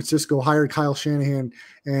into San Francisco, hired Kyle Shanahan,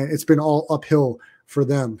 and it's been all uphill for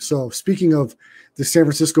them. So speaking of the San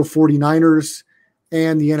Francisco 49ers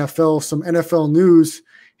and the NFL, some NFL news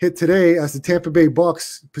hit today as the Tampa Bay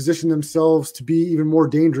Bucks position themselves to be even more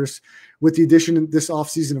dangerous with the addition this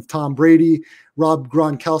offseason of Tom Brady. Rob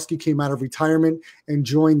Gronkowski came out of retirement and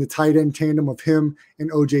joined the tight end tandem of him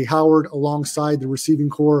and O.J. Howard alongside the receiving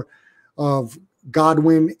core of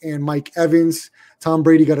Godwin and Mike Evans. Tom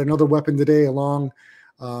Brady got another weapon today along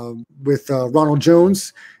with Ronald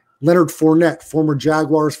Jones. Leonard Fournette, former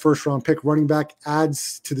Jaguars first-round pick running back,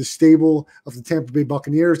 adds to the stable of the Tampa Bay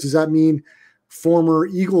Buccaneers. Does that mean former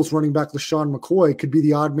Eagles running back LaShawn McCoy could be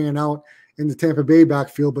the odd man out in the Tampa Bay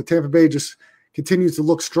backfield? But Tampa Bay just continues to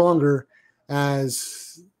look stronger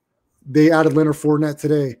as they added Leonard Fournette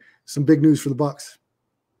today. Some big news for the Bucs.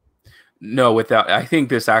 No, I think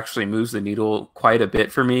this actually moves the needle quite a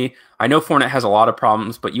bit for me. I know Fournette has a lot of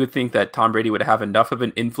problems, but you would think that Tom Brady would have enough of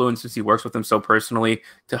an influence since he works with him so personally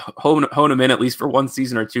to hone him in at least for 1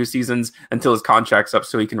 season or 2 seasons until his contract's up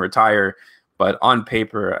so he can retire. But on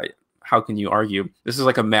paper, how can you argue? This is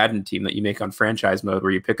like a Madden team that you make on franchise mode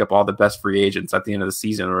where you pick up all the best free agents at the end of the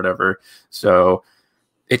season or whatever. So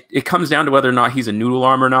it comes down to whether or not he's a noodle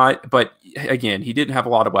arm or not. But again, he didn't have a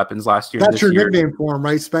lot of weapons last year. That's your nickname for him,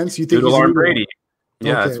 right, Spence? You think noodle arm Brady?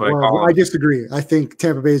 Yeah, okay, that's what I call him. I disagree. I think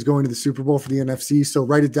Tampa Bay is going to the Super Bowl for the NFC. So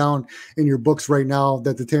write it down in your books right now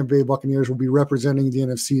that the Tampa Bay Buccaneers will be representing the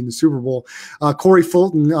NFC in the Super Bowl. Corey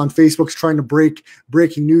Fulton on Facebook is trying to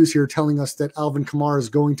breaking news here, telling us that Alvin Kamara is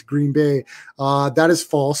going to Green Bay. That is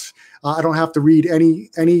false. I don't have to read any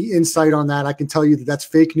insight on that. I can tell you that that's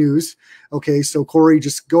fake news. Okay, so Corey,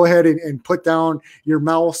 just go ahead and put down your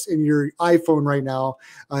mouse and your iPhone right now.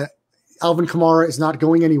 Alvin Kamara is not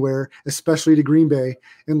going anywhere, especially to Green Bay,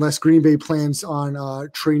 unless Green Bay plans on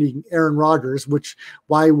trading Aaron Rodgers. Which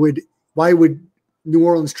why would New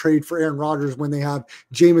Orleans trade for Aaron Rodgers when they have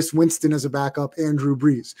Jameis Winston as a backup and Drew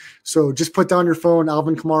Brees? So just put down your phone.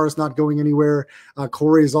 Alvin Kamara is not going anywhere.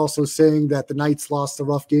 Corey is also saying that the Knights lost a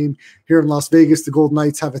rough game here in Las Vegas. The Golden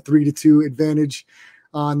Knights have a 3-2 advantage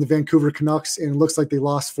on the Vancouver Canucks, and it looks like they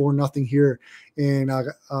lost 4-0 here in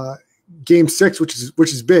Game 6, which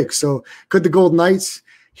is big. So could the Golden Knights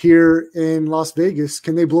here in Las Vegas,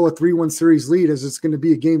 can they blow a 3-1 series lead as it's going to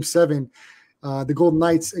be a Game 7? The Golden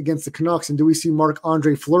Knights against the Canucks, and do we see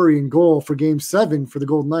Marc-Andre Fleury in goal for Game 7 for the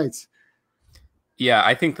Golden Knights? Yeah,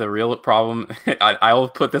 I think the real problem, I'll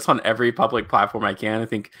put this on every public platform I can. I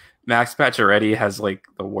think Max Pacioretty has like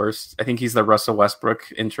the worst. I think he's the Russell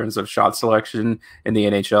Westbrook in terms of shot selection in the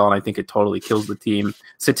NHL, and I think it totally kills the team.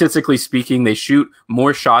 Statistically speaking, they shoot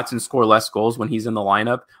more shots and score less goals when he's in the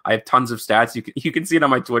lineup. I have tons of stats. You can see it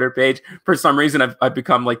on my Twitter page. For some reason, I've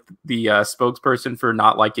become like the spokesperson for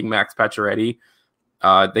not liking Max Pacioretty.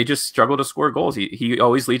 They just struggle to score goals. He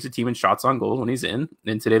always leads the team in shots on goal when he's in,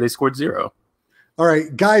 and today they scored 0. All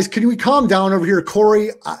right, guys, can we calm down over here? Corey,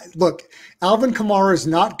 look, Alvin Kamara is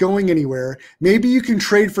not going anywhere. Maybe you can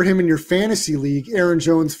trade for him in your fantasy league, Aaron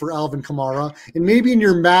Jones for Alvin Kamara. And maybe in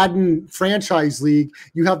your Madden franchise league,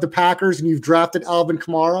 you have the Packers and you've drafted Alvin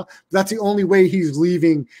Kamara. That's the only way he's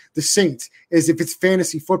leaving the Saints, is if it's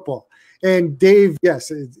fantasy football. And Dave,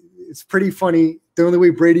 yes, it's pretty funny. The only way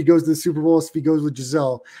Brady goes to the Super Bowl is if he goes with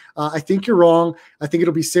Giselle. I think you're wrong. I think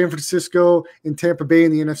it'll be San Francisco and Tampa Bay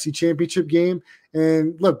in the NFC Championship game.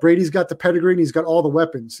 And look, Brady's got the pedigree and he's got all the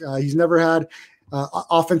weapons. He's never had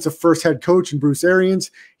offensive first head coach in Bruce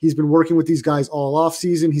Arians. He's been working with these guys all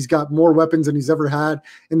offseason. He's got more weapons than he's ever had.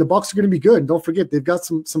 And the Bucs are going to be good. And don't forget, they've got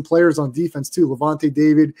some players on defense too. Levante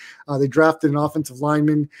David, they drafted an offensive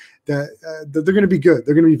lineman that they're going to be good.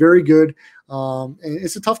 They're going to be very good. And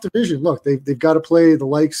it's a tough division. Look, they've got to play the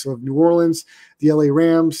likes of New Orleans, the LA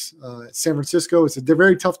Rams, San Francisco. It's a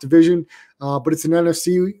very tough division, but it's an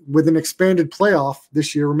NFC with an expanded playoff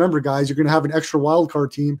this year. Remember, guys, you're going to have an extra wild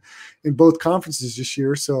card team in both conferences this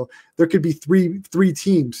year. So there could be three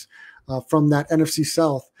teams from that NFC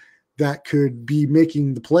South that could be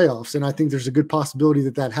making the playoffs. And I think there's a good possibility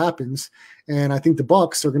that happens. And I think the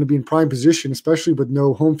Bucs are going to be in prime position, especially with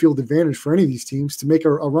no home field advantage for any of these teams, to make a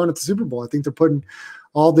run at the Super Bowl. I think they're putting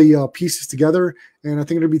all the pieces together, and I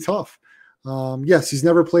think it'll be tough. Yes, he's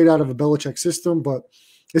never played out of a Belichick system, but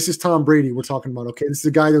this is Tom Brady we're talking about. Okay, this is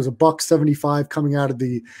a guy that was $175 coming out of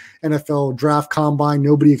the NFL draft combine.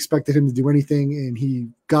 Nobody expected him to do anything, and he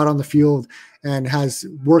got on the field and has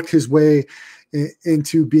worked his way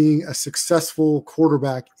into being a successful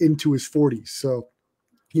quarterback into his 40s. So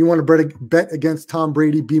you want to bet against Tom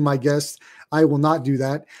Brady, be my guest. I will not do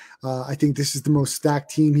that. I think this is the most stacked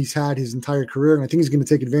team he's had his entire career, and I think he's going to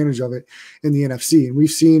take advantage of it in the NFC. And we've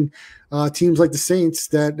seen teams like the Saints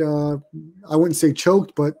that I wouldn't say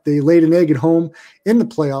choked, but they laid an egg at home in the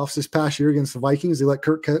playoffs this past year against the Vikings. They let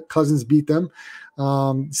Kirk Cousins beat them.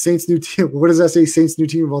 Saints new team. What does that say? Saints new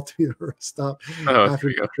team about to stop after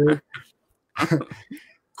the trade.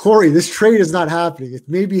 Corey, this trade is not happening. It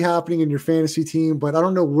may be happening in your fantasy team, but I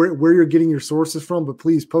don't know where you're getting your sources from, but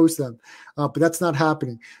please post them. But that's not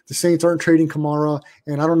happening. The Saints aren't trading Kamara,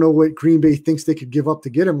 and I don't know what Green Bay thinks they could give up to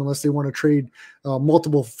get him unless they want to trade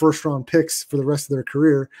multiple first-round picks for the rest of their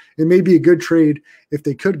career. It may be a good trade if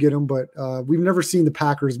they could get him, but we've never seen the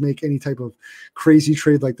Packers make any type of crazy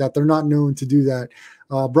trade like that. They're not known to do that.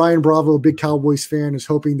 Brian Bravo, a big Cowboys fan, is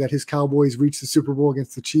hoping that his Cowboys reach the Super Bowl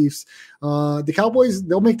against the Chiefs. The Cowboys,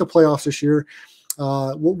 they'll make the playoffs this year.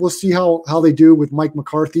 We'll see how they do with Mike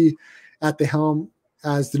McCarthy at the helm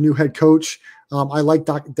as the new head coach. I like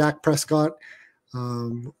Dak Prescott.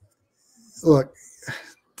 Look,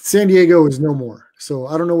 San Diego is no more. So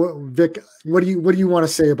I don't know what Vic. What do you want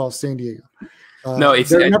to say about San Diego? No,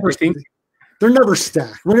 they're never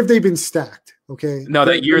stacked. When have they been stacked? Okay. No,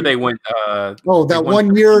 that year they went. That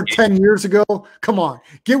 1 year, 10 years ago. Come on,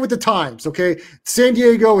 get with the times. Okay, San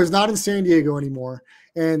Diego is not in San Diego anymore.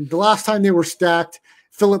 And the last time they were stacked,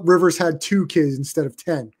 Phillip Rivers had 2 kids instead of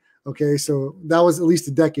 10. Okay, so that was at least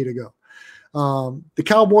a decade ago. The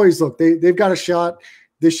Cowboys, look, they've got a shot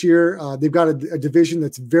this year. They've got a division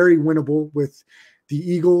that's very winnable with the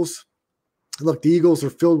Eagles. Look, the Eagles are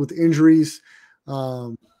filled with injuries,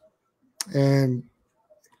 and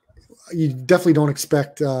you definitely don't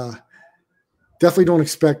expect the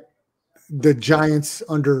Giants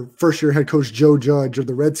under first-year head coach Joe Judge or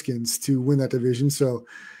the Redskins to win that division. So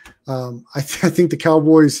I think the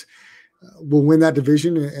Cowboys will win that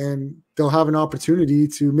division, and they'll have an opportunity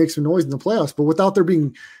to make some noise in the playoffs. But without there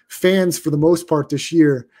being fans for the most part this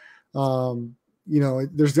year,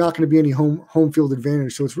 there's not going to be any home field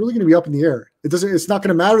advantage. So it's really going to be up in the air. It's not going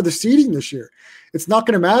to matter the seeding this year. It's not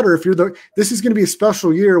going to matter if this is going to be a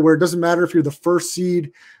special year where it doesn't matter if you're the 1st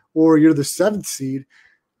seed or you're the 7th seed.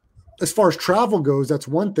 As far as travel goes, that's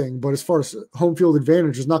one thing, but as far as home field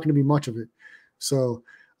advantage, there's not going to be much of it. So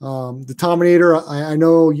the Dominator, I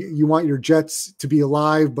know you want your Jets to be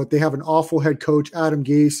alive, but they have an awful head coach. Adam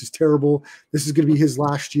Gase is terrible. This is going to be his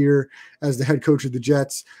last year as the head coach of the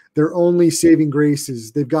Jets. Their only saving grace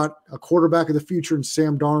is they've got a quarterback of the future in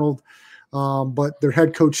Sam Darnold, but their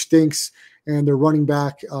head coach stinks, and their running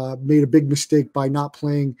back made a big mistake by not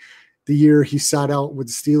playing the year he sat out with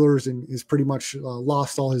the Steelers and is pretty much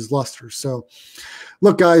lost all his luster. So,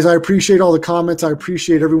 look, guys, I appreciate all the comments. I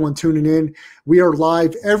appreciate everyone tuning in. We are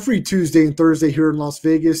live every Tuesday and Thursday here in Las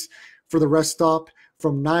Vegas for the Rest Stop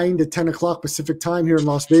from 9 to 10 o'clock Pacific time here in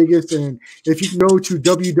Las Vegas. And if you go to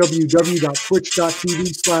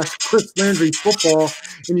www.twitch.tv/Chris Landry Football,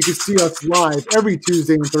 and you can see us live every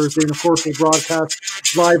Tuesday and Thursday. And, of course, we'll broadcast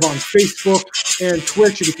live on Facebook and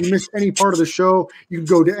Twitch. And if you missed any part of the show, you can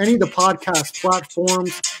go to any of the podcast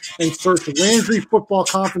platforms and search Landry Football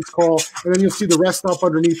Conference Call, and then you'll see the Rest Stop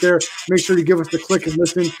underneath there. Make sure you give us the click and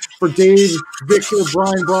listen. For Dave, Victor,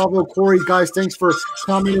 Brian, Bravo, Corey, guys, thanks for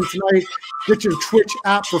commenting tonight. Get your Twitch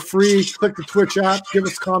app for free. Click the Twitch app. Give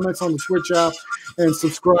us comments on the Twitch app and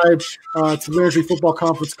subscribe to Landry Football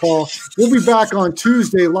Conference Call. We'll be back on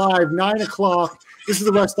Tuesday live, 9 o'clock. This is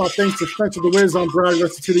the Rest Stop. Thanks to Spencer the Wiz. I'm Brad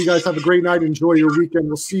Restituto. You guys have a great night. Enjoy your weekend.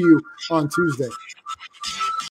 We'll see you on Tuesday.